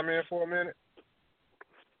I chime in for a minute?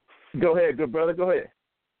 Go ahead, good brother. Go ahead.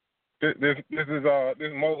 This is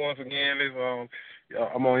Mo once again.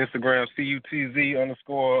 I'm on Instagram,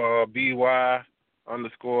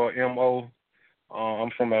 CUTZ_BY_MO. I'm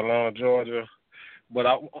from Atlanta, Georgia. But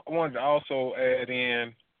I wanted to also add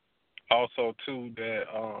in too that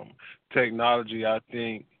technology, I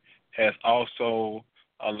think, has also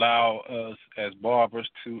allowed us as barbers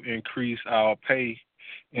to increase our pay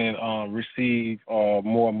and receive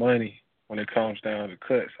more money when it comes down to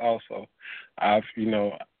cuts. Also, I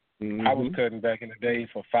was cutting back in the day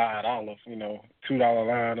for $5, $2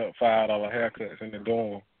 line up, $5 haircuts in the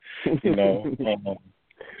dorm,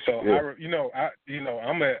 So yeah.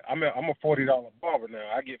 I'm a $40 barber now.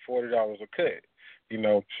 I get $40 a cut.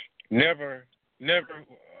 Never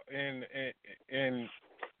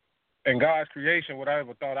in God's creation would I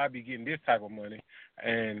ever thought I'd be getting this type of money.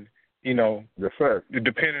 And yes, sir.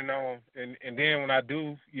 Depending on and then when I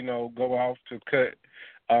do go off to cut,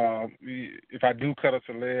 if I do cut a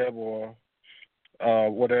celeb or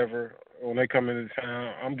whatever, when they come into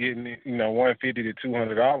town, I'm getting $150 to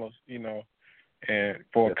 $200, and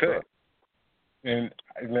for a cut. Sir. And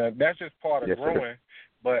that's just part of growing. Sir.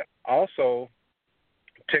 But also,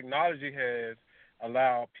 technology has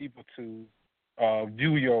allowed people to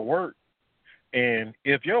view your work. And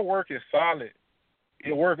if your work is solid,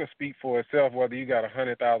 your work will speak for itself, whether you got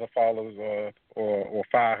 100,000 followers or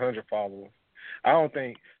 500 followers. I don't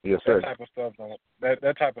think that type of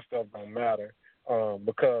stuff don't matter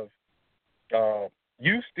because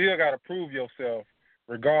you still got to prove yourself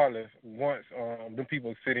regardless once the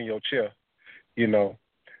people sit in your chair, And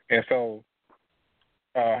so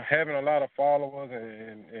having a lot of followers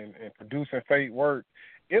and producing fake work,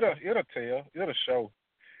 it'll show.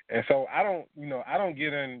 And so I don't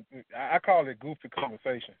get in. I call it goofy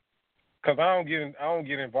conversation because I don't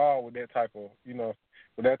get involved with that type of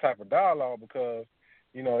dialogue because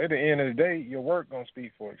at the end of the day, your work gonna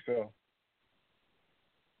speak for itself.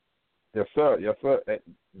 Yes, sir. Yes, sir.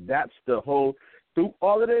 That's the whole through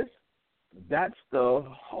all of this. That's the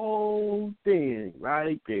whole thing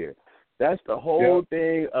right there. That's the whole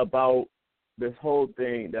thing about this whole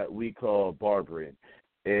thing that we call barbering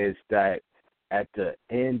is that at the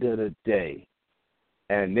end of the day,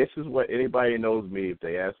 and this is what anybody knows me if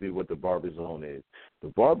they ask me what the barber zone is. The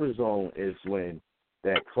barber zone is when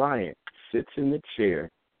that client sits in the chair,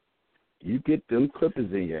 you get them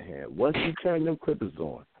clippers in your hand. Once you turn them clippers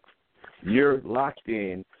on, you're locked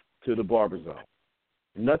in to the barber zone.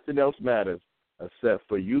 Nothing else matters except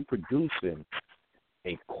for you producing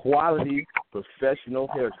a quality professional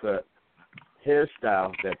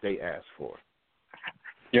hairstyle that they ask for.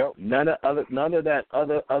 Yep. None of that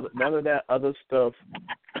other stuff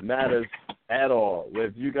matters at all.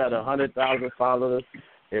 If you got 100,000 followers,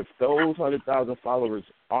 if those 100,000 followers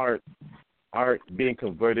aren't being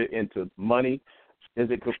converted into money,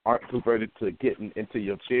 aren't converted to getting into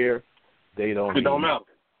your chair, they don't. It don't matter.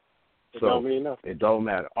 So it don't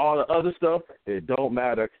matter. All the other stuff, it don't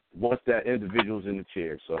matter once that individual's in the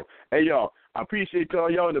chair. So, hey, y'all, I appreciate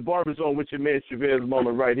y'all. Y'all in the Barber Zone with your man, Chavez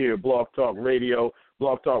Moment, right here at Blog Talk Radio,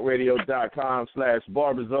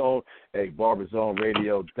 blogtalkradio.com/barberzone, hey,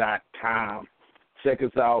 barberzoneradio.com. Check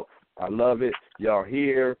us out. I love it. Y'all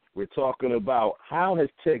here. We're talking about how has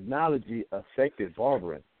technology affected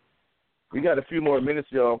barbering. We got a few more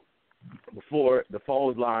minutes, y'all, before the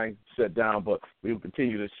phone line shut down, but we will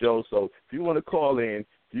continue the show. So if you want to call in,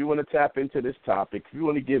 if you want to tap into this topic, if you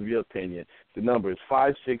want to give your opinion, the number is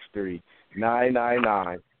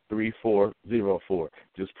 563-999-3404.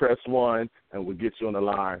 Just press 1, and we'll get you on the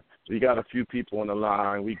line. We got a few people on the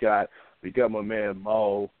line. We got my man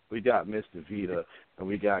Mo. We got Mr. Vita, and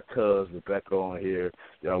we got Cuz Rebecca on here.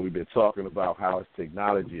 We've been talking about how has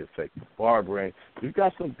technology affected barbering. We've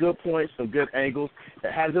got some good points, some good angles.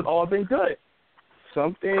 It hasn't all been good.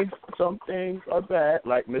 Some things are bad,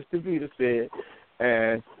 like Mr. Vita said,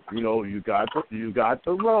 and you got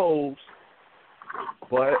the rose,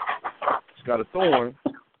 but it's got a thorn.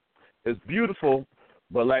 It's beautiful,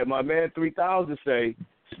 but like my man 3000 say,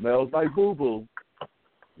 smells like boo boo.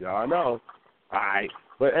 Y'all know, all right.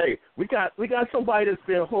 But hey, we got somebody that's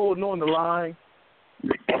been holding on the line,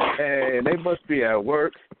 and they must be at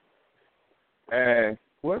work. And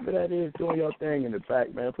whoever that is doing your thing in the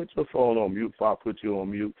back, man, put your phone on mute before I put you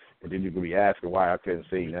on mute, and then you can be asking why I couldn't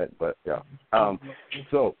say that. But yeah,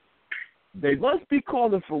 so they must be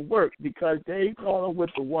calling for work because they calling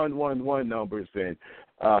with the 111 numbers, and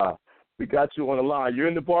we got you on the line. You're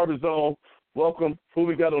in the Barber Zone. Welcome. Who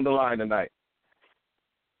we got on the line tonight?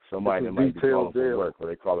 Somebody that might be calling for work, or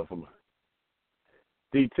they calling from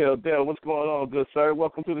Detailed Dale. What's going on, good sir?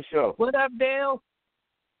 Welcome to the show. What up, Dale?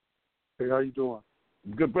 Hey, how you doing?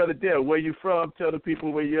 good brother Dale, where you from? Tell the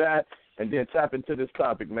people where you're at, and then tap into this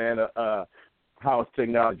topic, man. How has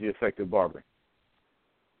technology affected barbering?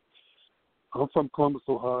 I'm from Columbus,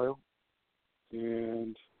 Ohio,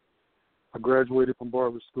 and I graduated from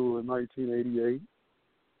barber school in 1988.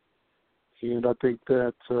 And I think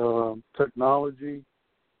that technology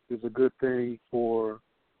is a good thing for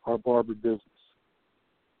our barber business.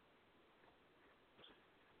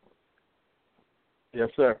 Yes,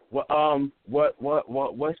 sir. What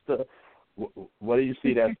do you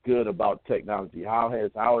see that's good about technology? How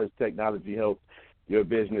has technology helped your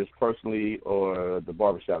business personally or the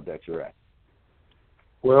barbershop that you're at?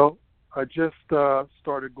 Well, I just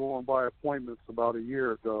started going by appointments about a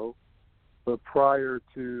year ago, but prior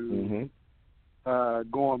to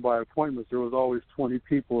going by appointments, there was always 20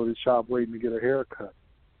 people in the shop waiting to get a haircut.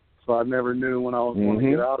 So I never knew when I was going to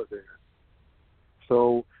get out of there.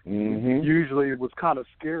 So usually it was kind of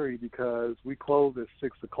scary because we closed at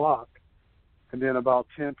 6 o'clock, and then about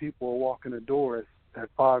 10 people are walking the door at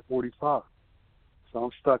 5:45. So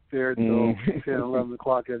I'm stuck there till 10, 11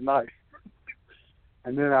 o'clock at night.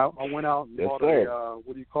 And then I went out and bought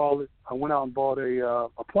I went out and bought a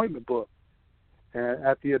appointment book. And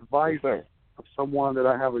at the advice of someone that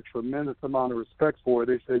I have a tremendous amount of respect for,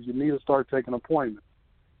 they said, you need to start taking appointments.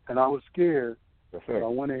 And I was scared, but I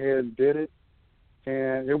went ahead and did it,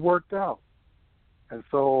 and it worked out. And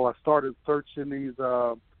so I started searching these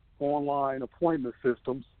online appointment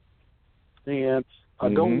systems, and I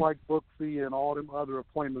don't like Booksy and all them other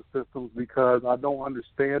appointment systems because I don't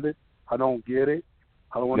understand it. I don't get it.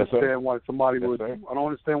 I don't understand why somebody would. I don't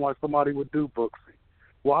understand why somebody would do Booksy.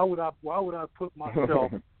 Why would I put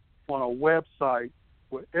myself on a website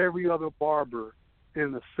with every other barber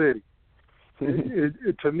in the city?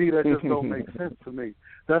 To me, that just don't make sense to me.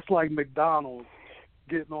 That's like McDonald's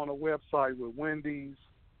getting on a website with Wendy's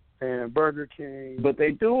and Burger King. But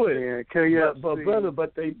they do it. And KFC. But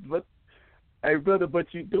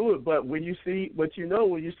you do it. But when you see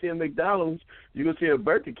a McDonald's, you're going to see a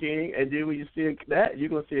Burger King, and then when you see that, you're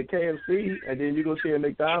going to see a KFC, and then you're going to see a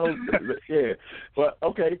McDonald's. Yeah. But,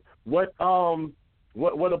 okay, what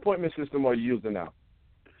appointment system are you using now?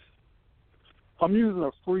 I'm using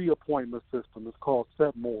a free appointment system. It's called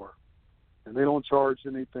Set More, and they don't charge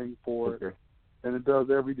anything for it. And it does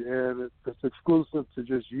and it's exclusive to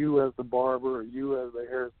just you as the barber or you as the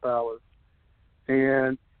hairstylist.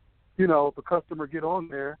 And you know, if a customer get on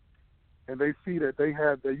there and they see that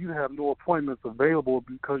you have no appointments available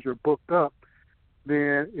because you're booked up,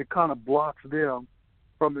 then it kind of blocks them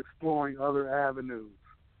from exploring other avenues,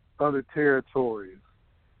 other territories.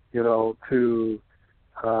 You know,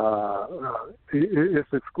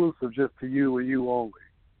 it's exclusive just to you and you only.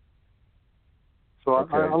 So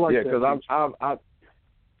I like that.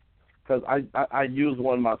 Because I use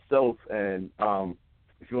one myself, and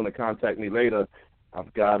if you want to contact me later,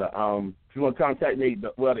 I've got if you want to contact me,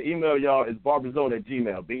 the email y'all is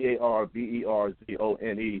barberzone@gmail,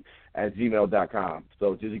 BARBERZONE @gmail.com.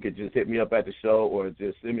 So you could just hit me up at the show or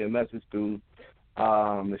just send me a message through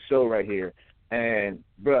the show right here. And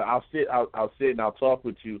bro, I'll sit and I'll talk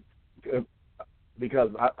with you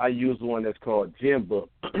because I use one that's called Gym Book.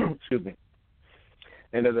 Excuse me.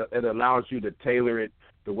 And it allows you to tailor it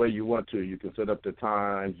the way you want to. You can set up the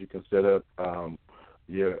times. You can set up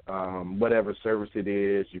your whatever service it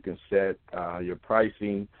is. You can set your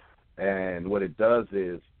pricing. And what it does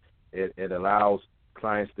is it allows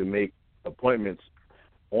clients to make appointments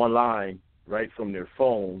online right from their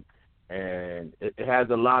phone. And it has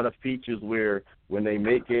a lot of features where when they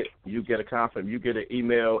make it, you get you get an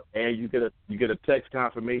email and you get a text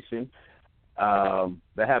confirmation.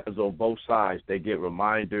 That happens on both sides. They get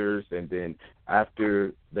reminders, and then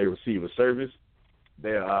after they receive a service,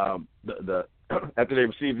 after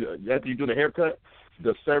you do the haircut,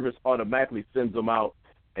 the service automatically sends them out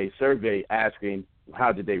a survey asking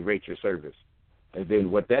how did they rate your service. And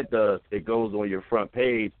then what that does, it goes on your front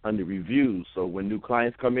page under reviews. So when new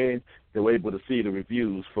clients come in, they're able to see the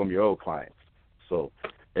reviews from your old clients. So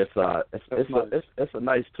it's a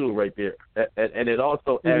nice tool right there, and it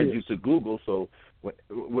also adds you to Google. So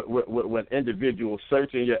when individuals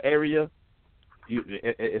search in your area,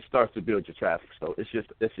 it starts to build your traffic. So it's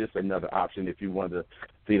just another option if you want to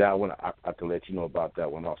see that one. I can let you know about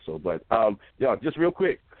that one also. But just real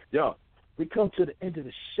quick, we come to the end of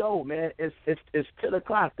the show, man. It's 10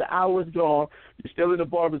 o'clock. The hour's gone. You're still in the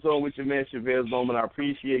Barber Zone with your man, Chavez Bowman. I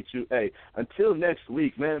appreciate you. Hey, until next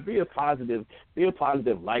week, man, be a positive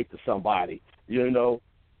light to somebody. You know,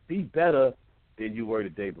 be better than you were the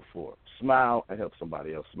day before. Smile and help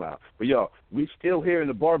somebody else smile. But, y'all, we still here in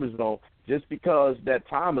the Barber Zone. Just because that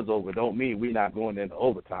time is over don't mean we're not going into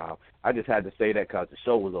overtime. I just had to say that because the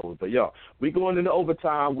show was over. But, y'all, we going into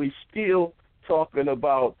overtime. We still talking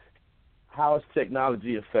about how is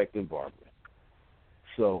technology affecting barbering.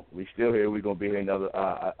 So we still here. We're going to be here another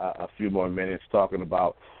a few more minutes talking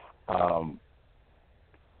about how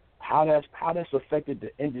that's affected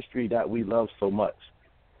the industry that we love so much.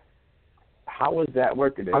 How is that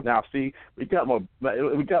working? Now, see, we got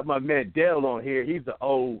my man Dale on here. He's the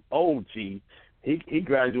old OG. He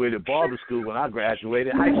graduated barber school when I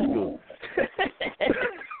graduated high school.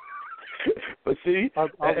 But see,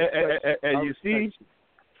 and you see.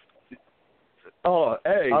 Oh,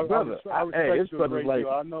 hey, brother. I respect you, like,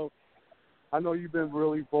 I know you've been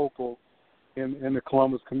really vocal in the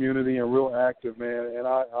Columbus community and real active, man. And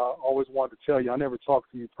I always wanted to tell you, I never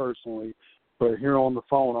talked to you personally, but here on the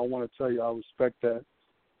phone, I want to tell you I respect that,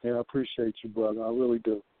 and I appreciate you, brother. I really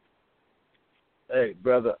do. Hey,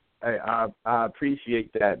 brother. Hey, I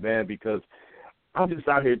appreciate that, man, because I'm just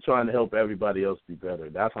out here trying to help everybody else be better.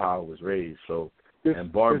 That's how I was raised. So,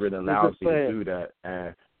 and barbering allows me to do that.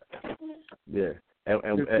 And yeah, and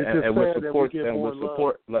with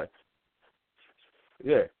support, like,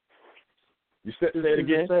 yeah. You say it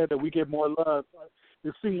again. It's sad that we get more love.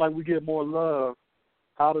 It seems like we get more love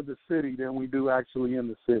out of the city than we do actually in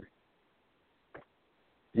the city.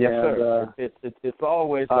 Yes, sir. It's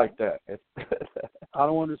always like that. I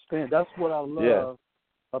don't understand. That's what I love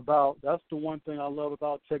about. That's the one thing I love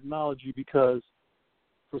about technology, because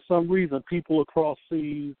for some reason people across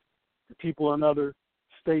seas, people in other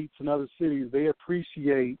states and other cities, they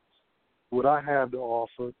appreciate what I have to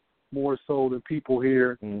offer more so than people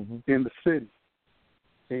here in the city.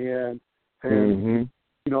 And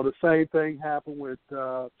you know, the same thing happened with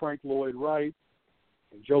Frank Lloyd Wright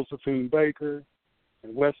and Josephine Baker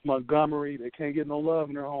and Wes Montgomery. They can't get no love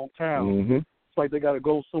in their hometown. It's like they got to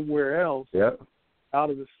go somewhere else out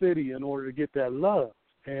of the city in order to get that love.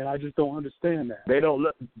 And I just don't understand that. They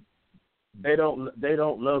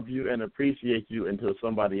don't love you and appreciate you until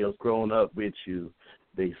somebody else growing up with you,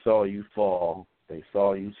 they saw you fall, they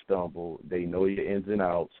saw you stumble, they know your ins and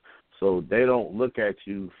outs. So they don't look at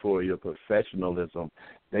you for your professionalism.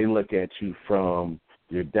 They look at you from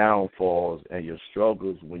your downfalls and your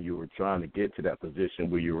struggles when you were trying to get to that position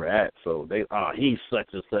where you were at. So he's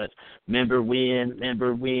such and such. Remember when.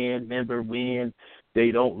 They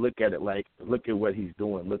don't look at it like, look at what he's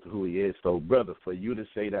doing, look at who he is. So, brother, for you to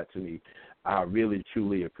say that to me, I really,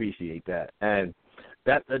 truly appreciate that. And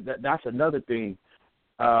that's another thing.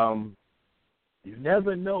 You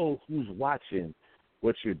never know who's watching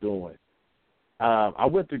what you're doing. I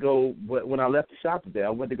went to go, when I left the shop today, I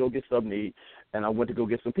went to go get something to eat, and I went to go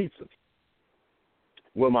get some pizza.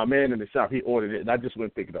 Well, my man in the shop, he ordered it, and I just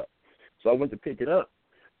went to pick it up. So I went to pick it up,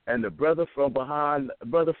 and the brother from behind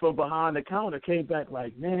the counter came back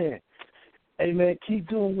like, man, hey, man, keep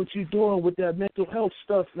doing what you're doing with that mental health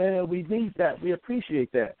stuff, man. We need that. We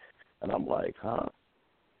appreciate that. And I'm like, huh?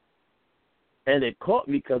 And it caught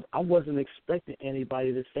me because I wasn't expecting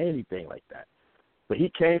anybody to say anything like that. But he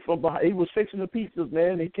came from behind. He was fixing the pizzas,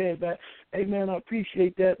 man. He came back. Hey, man, I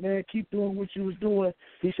appreciate that, man. Keep doing what you was doing.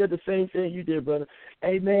 He said the same thing you did, brother.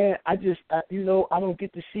 Hey, man, I don't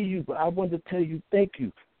get to see you, but I wanted to tell you thank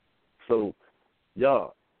you. So,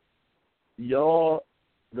 y'all, the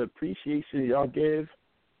appreciation y'all give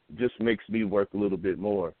just makes me work a little bit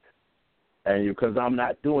more. And because I'm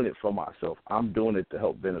not doing it for myself. I'm doing it to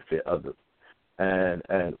help benefit others. And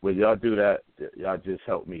when y'all do that, y'all just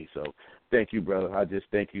help me. So thank you, brother. I just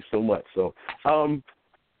thank you so much. So,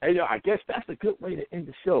 hey, I guess that's a good way to end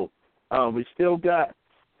the show. We still got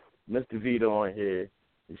Mr. Vito on here.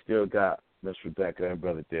 We still got Miss Rebecca and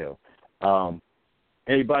Brother Dale.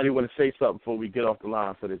 Anybody want to say something before we get off the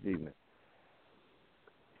line for this evening?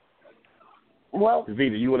 Well,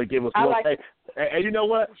 Vito, you want to give us more? Hey, you know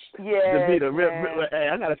what? Yeah. Vito, hey,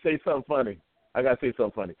 I gotta say something funny.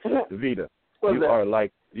 Vito,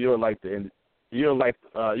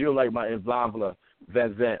 you're like my ensemble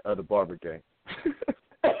Van Zant of the barber game.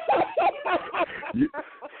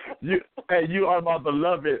 you are my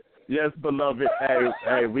beloved. Yes, beloved.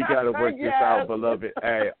 Hey, we gotta work this out, beloved.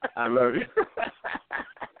 Hey, I love you.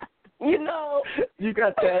 You know, you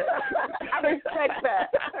got that. I respect that.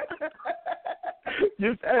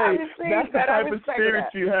 That's the type of spirit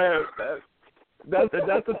you have. That's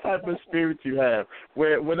the type of spirit you have.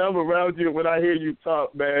 When I'm around you, when I hear you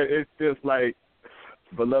talk, man, it's just like,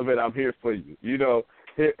 beloved, I'm here for you. You know.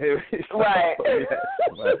 Right.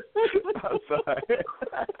 I'm sorry.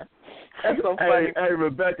 That's so funny. Hey,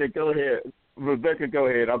 Rebecca, go ahead. Rebecca, go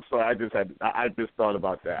ahead. I'm sorry. I just thought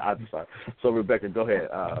about that. I'm sorry. So Rebecca, go ahead.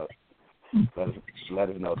 Let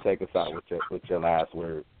us know. Take us out with your last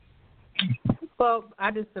word. Well,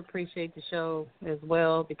 I just appreciate the show as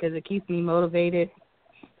well because it keeps me motivated,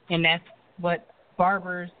 and that's what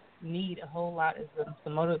barbers need a whole lot is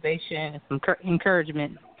some motivation and some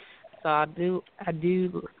encouragement. So I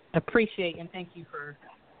do appreciate and thank you for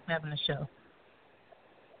having the show.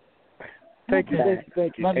 Thank you.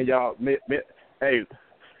 And y'all, me and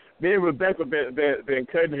Rebecca been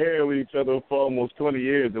cutting hair with each other for almost 20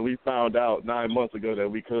 years, and we found out 9 months ago that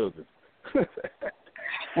we cousins.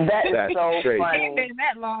 That's so crazy. funny. It ain't been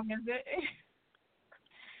that long, is it?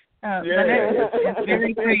 Yeah, it's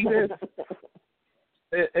very crazy.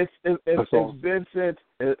 It's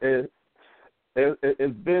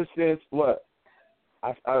been since what?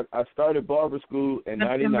 I started barber school in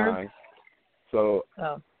 '99. So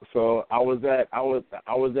I was at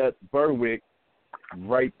Berwick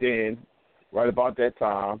right about that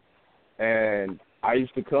time, and I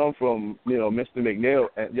used to come from Mr. McNeil.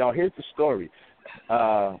 And y'all, here's the story.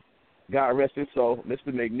 God rest his soul. Mr.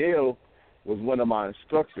 McNeil was one of my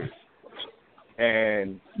instructors,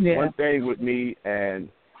 and one thing with me and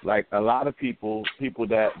like a lot of people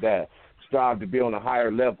that strive to be on a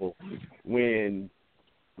higher level, when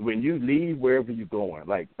you leave wherever you're going,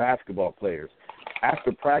 like basketball players,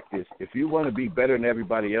 after practice, if you want to be better than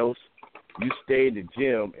everybody else, you stay in the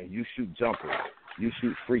gym and you shoot jumpers, you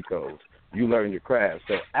shoot free throws, you learn your craft.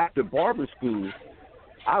 So after barber school,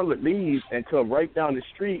 I would leave and come right down the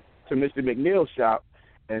street to Mr. McNeil's shop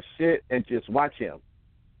and sit and just watch him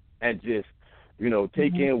and just,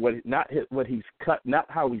 take in what he's cut, not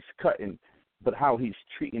how he's cutting, but how he's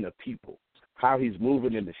treating the people, how he's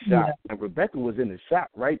moving in the shop. Yeah. And Rebecca was in the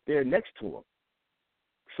shop right there next to him.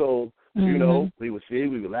 So, we would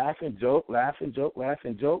laugh and joke.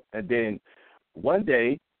 And then one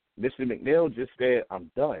day, Mr. McNeil just said,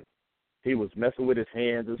 I'm done. He was messing with his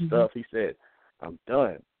hands and stuff. He said, I'm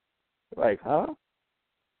done. Like, huh?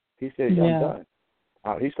 He said, I'm done.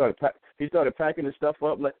 He started packing his stuff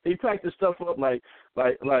up. Like he packed his stuff up like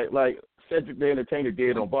Cedric the Entertainer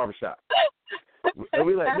did on Barbershop. And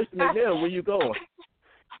we like, Mr. McNeil, where you going?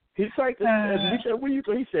 He packed his, we said, where you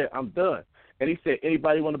going? He said, I'm done. And he said,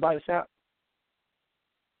 anybody want to buy the shop?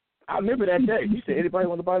 I remember that day. He said, anybody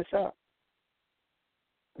want to buy the shop?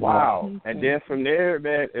 Wow. And then from there,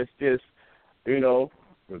 man, it's just,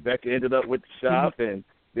 Rebecca ended up with the shop, and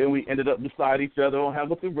then we ended up beside each other on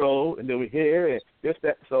Hamilton Road, and then we here and this,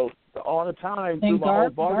 that. So all the time through my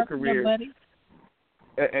whole barber career.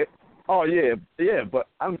 Oh, yeah, but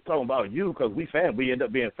I'm talking about you because we end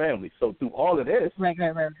up being family. So through all of this, right.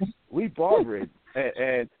 we barbered,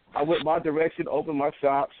 and I went my direction, opened my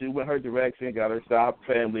shop. She went her direction, got her shop,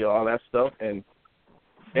 family, all that stuff, and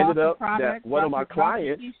ended up that one of my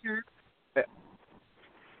clients.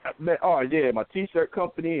 My T-shirt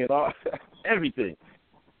company and all everything.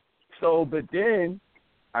 So, but then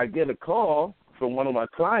I get a call from one of my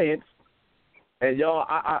clients, and y'all,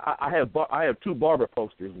 I have two barber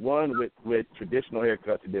posters, one with traditional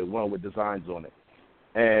haircuts and then one with designs on it.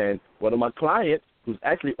 And one of my clients, who's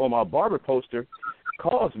actually on my barber poster,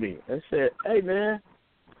 calls me and said, "Hey man,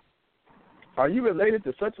 are you related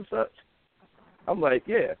to such and such?" I'm like,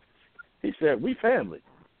 "Yeah." He said, "We family."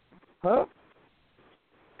 Huh?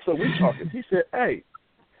 So we talking. He said, "Hey,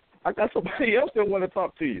 I got somebody else that want to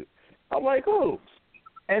talk to you." I'm like, "Who?"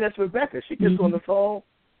 And it's Rebecca. She gets on the phone.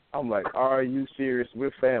 I'm like, "Are you serious? We're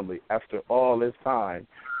family. After all this time,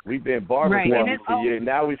 we've been barbering for a year.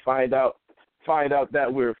 Now we find out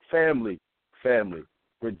that we're family.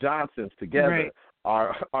 We're Johnsons together. Right.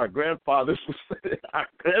 Our grandfathers,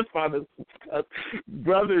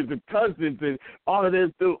 brothers and cousins, and all of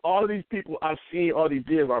this. All of these people I've seen all these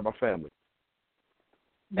years are my family."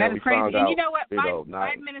 That is crazy. And you know what? 5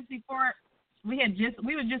 minutes before we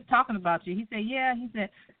were just talking about you. He said,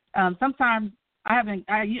 sometimes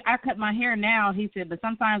I cut my hair now. He said, but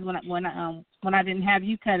sometimes when I didn't have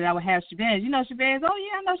you cut it, I would have Chavez. You know Chavez? Oh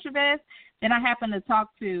yeah, I know Chavez. Then I happened to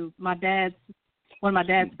talk to one of my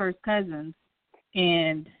dad's first cousins,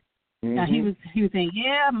 and he was saying,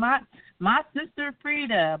 yeah, my sister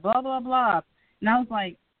Frida, blah blah blah, and I was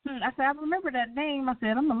like. I said, I remember that name. I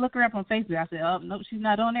said, I'm gonna look her up on Facebook. I said, oh no, she's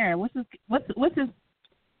not on there. What's his? Does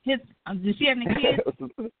she have any kids?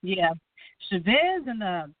 Yeah, Chavez and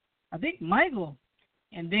I think Michael.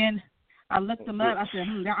 And then I looked them up. I said,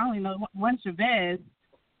 I only know one Chavez.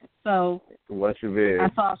 So one Chavez. I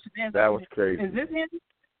saw Chavez. That was crazy. Is this him?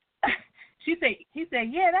 He said,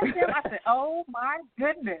 yeah, that's him. I said, oh my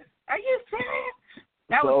goodness, are you serious?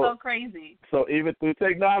 That was so crazy. So even through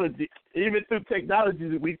technology,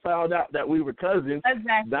 we found out that we were cousins.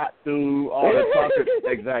 Exactly. Not through all the talking.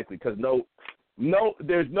 Exactly, because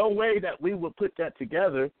there's no way that we would put that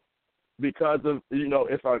together because of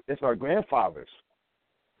it's our grandfathers.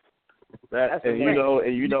 How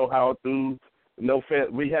through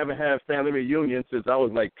we haven't had family reunions since I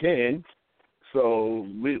was like 10, so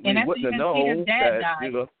we wouldn't have known that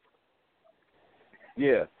died.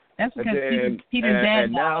 Yeah. That's because Peter's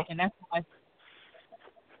dad died, and that's why.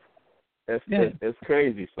 It's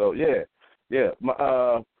crazy. So yeah.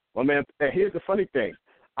 My man. And here's the funny thing: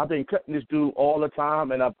 I've been cutting this dude all the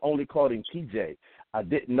time, and I've only called him TJ. I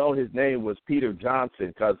didn't know his name was Peter Johnson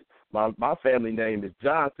because my family name is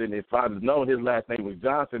Johnson. If I'd have known his last name was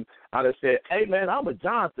Johnson, I'd have said, "Hey man, I'm a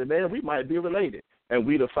Johnson, man. We might be related," and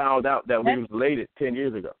we'd have found out that we was related 10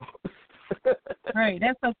 years ago. Right,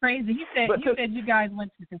 that's so crazy. You said you guys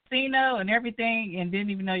went to the casino and everything and didn't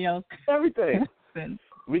even know y'all. Everything.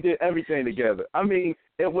 We did everything together. I mean,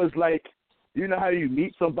 it was like, you know how you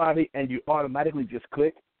meet somebody and you automatically just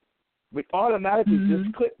click? We automatically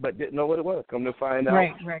just clicked, but didn't know what it was. Come to find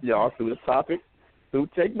out, y'all, through the topic, through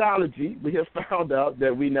technology, we have found out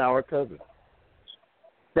that we now are cousins.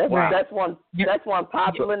 That's one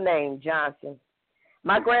popular name, Johnson.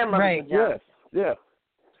 My grandmother was Johnson. Yes.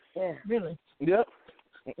 Yeah. Really? Yep.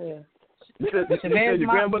 Yeah. You said your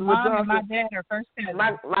grandmother was Johnson? And my dad are first cousins.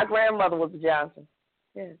 My grandmother was Johnson.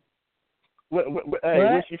 Yeah.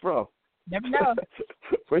 Where's she from? Never know.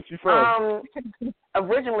 Where's she from?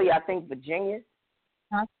 Originally, I think Virginia.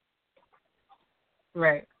 Huh?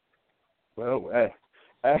 Right. Well,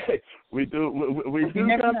 hey, we do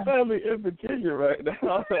got family in Virginia right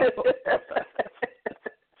now.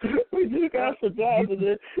 We do got some guys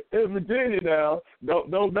in Virginia now.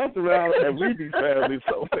 Don't mess around and we be family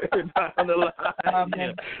somewhere down the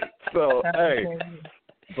line. So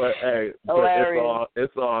but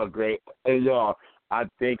it's all great. And y'all, I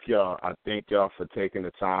thank y'all for taking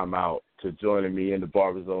the time out to joining me in the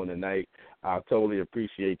Barber Zone tonight. I totally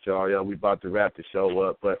appreciate y'all. Y'all, we about to wrap the show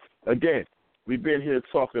up, but again, we've been here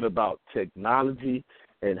talking about technology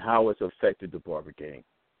and how it's affected the barber game.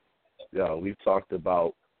 Y'all, we've talked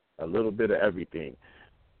about a little bit of everything: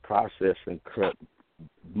 processing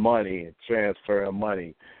money and transferring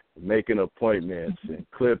money, making appointments and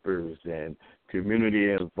clippers and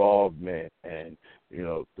community involvement and,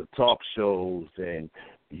 the talk shows and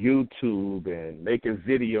YouTube and making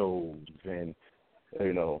videos and,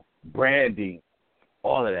 branding,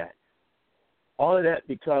 all of that. All of that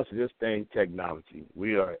because of this thing, technology.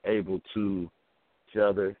 We are able to each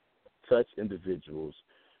other, touch individuals,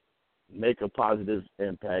 make a positive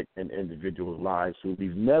impact in individuals' lives who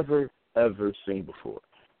we've never, ever seen before.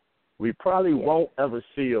 We probably won't ever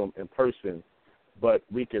see them in person, but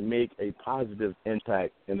we can make a positive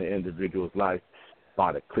impact in the individual's life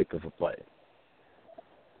by the click of a button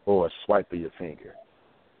or a swipe of your finger.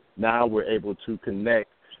 Now we're able to connect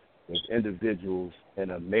with individuals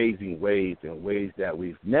in amazing ways, in ways that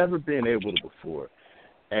we've never been able to before.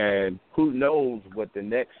 And who knows what the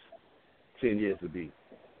next 10 years will be.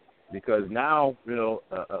 Because now,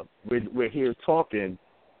 we're here talking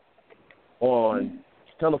on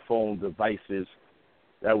telephone devices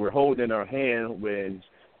that we're holding in our hand when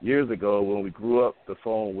years ago when we grew up, the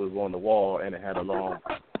phone was on the wall and it had a long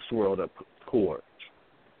swirled up cord.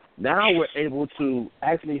 Now we're able to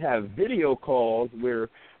actually have video calls where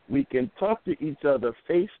we can talk to each other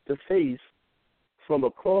face to face from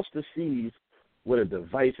across the seas with a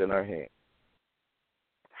device in our hand.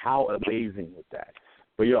 How amazing is that?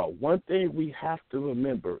 But y'all, one thing we have to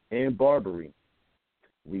remember in barbering,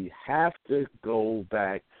 we have to go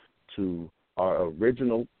back to our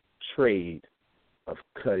original trade of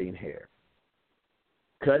cutting hair.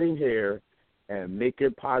 Cutting hair and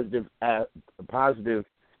making positive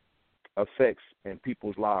effects in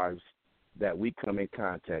people's lives that we come in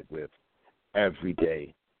contact with every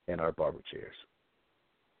day in our barber chairs.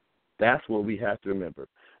 That's what we have to remember.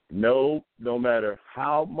 No matter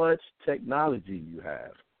how much technology you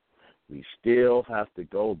have, we still have to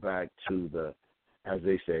go back to the, as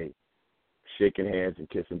they say, shaking hands and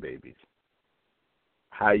kissing babies.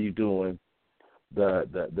 How you doing?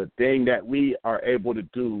 The thing that we are able to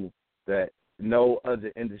do that no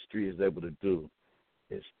other industry is able to do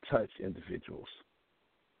is touch individuals.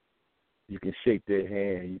 You can shake their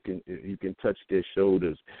hand. You can touch their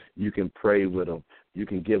shoulders. You can pray with them. You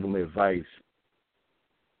can give them advice.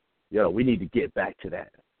 We need to get back to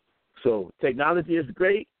that. So technology is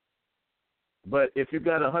great, but if you've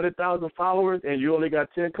got 100,000 followers and you only got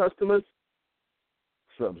 10 customers,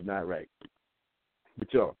 something's not right. But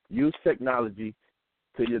use technology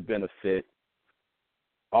to your benefit.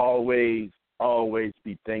 always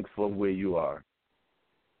be thankful where you are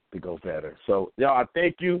to go better. So, y'all, I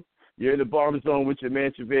thank you. You're in the Barber Zone with your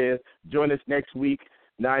man, Chavez. Join us next week,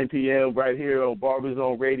 9 p.m. right here on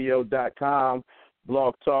barberzoneradio.com,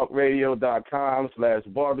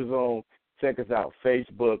 blogtalkradio.com/barberzone. Check us out,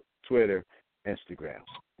 Facebook, Twitter, Instagram.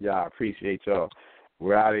 Y'all, I appreciate y'all.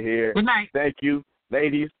 We're out of here. Good night. Thank you.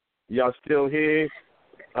 Ladies, y'all still here.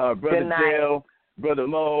 Brother Dale, Brother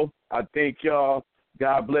Mo, I thank y'all.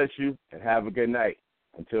 God bless you, and have a good night.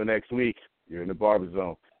 Until next week, you're in the Barber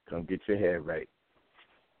Zone. Come get your hair right.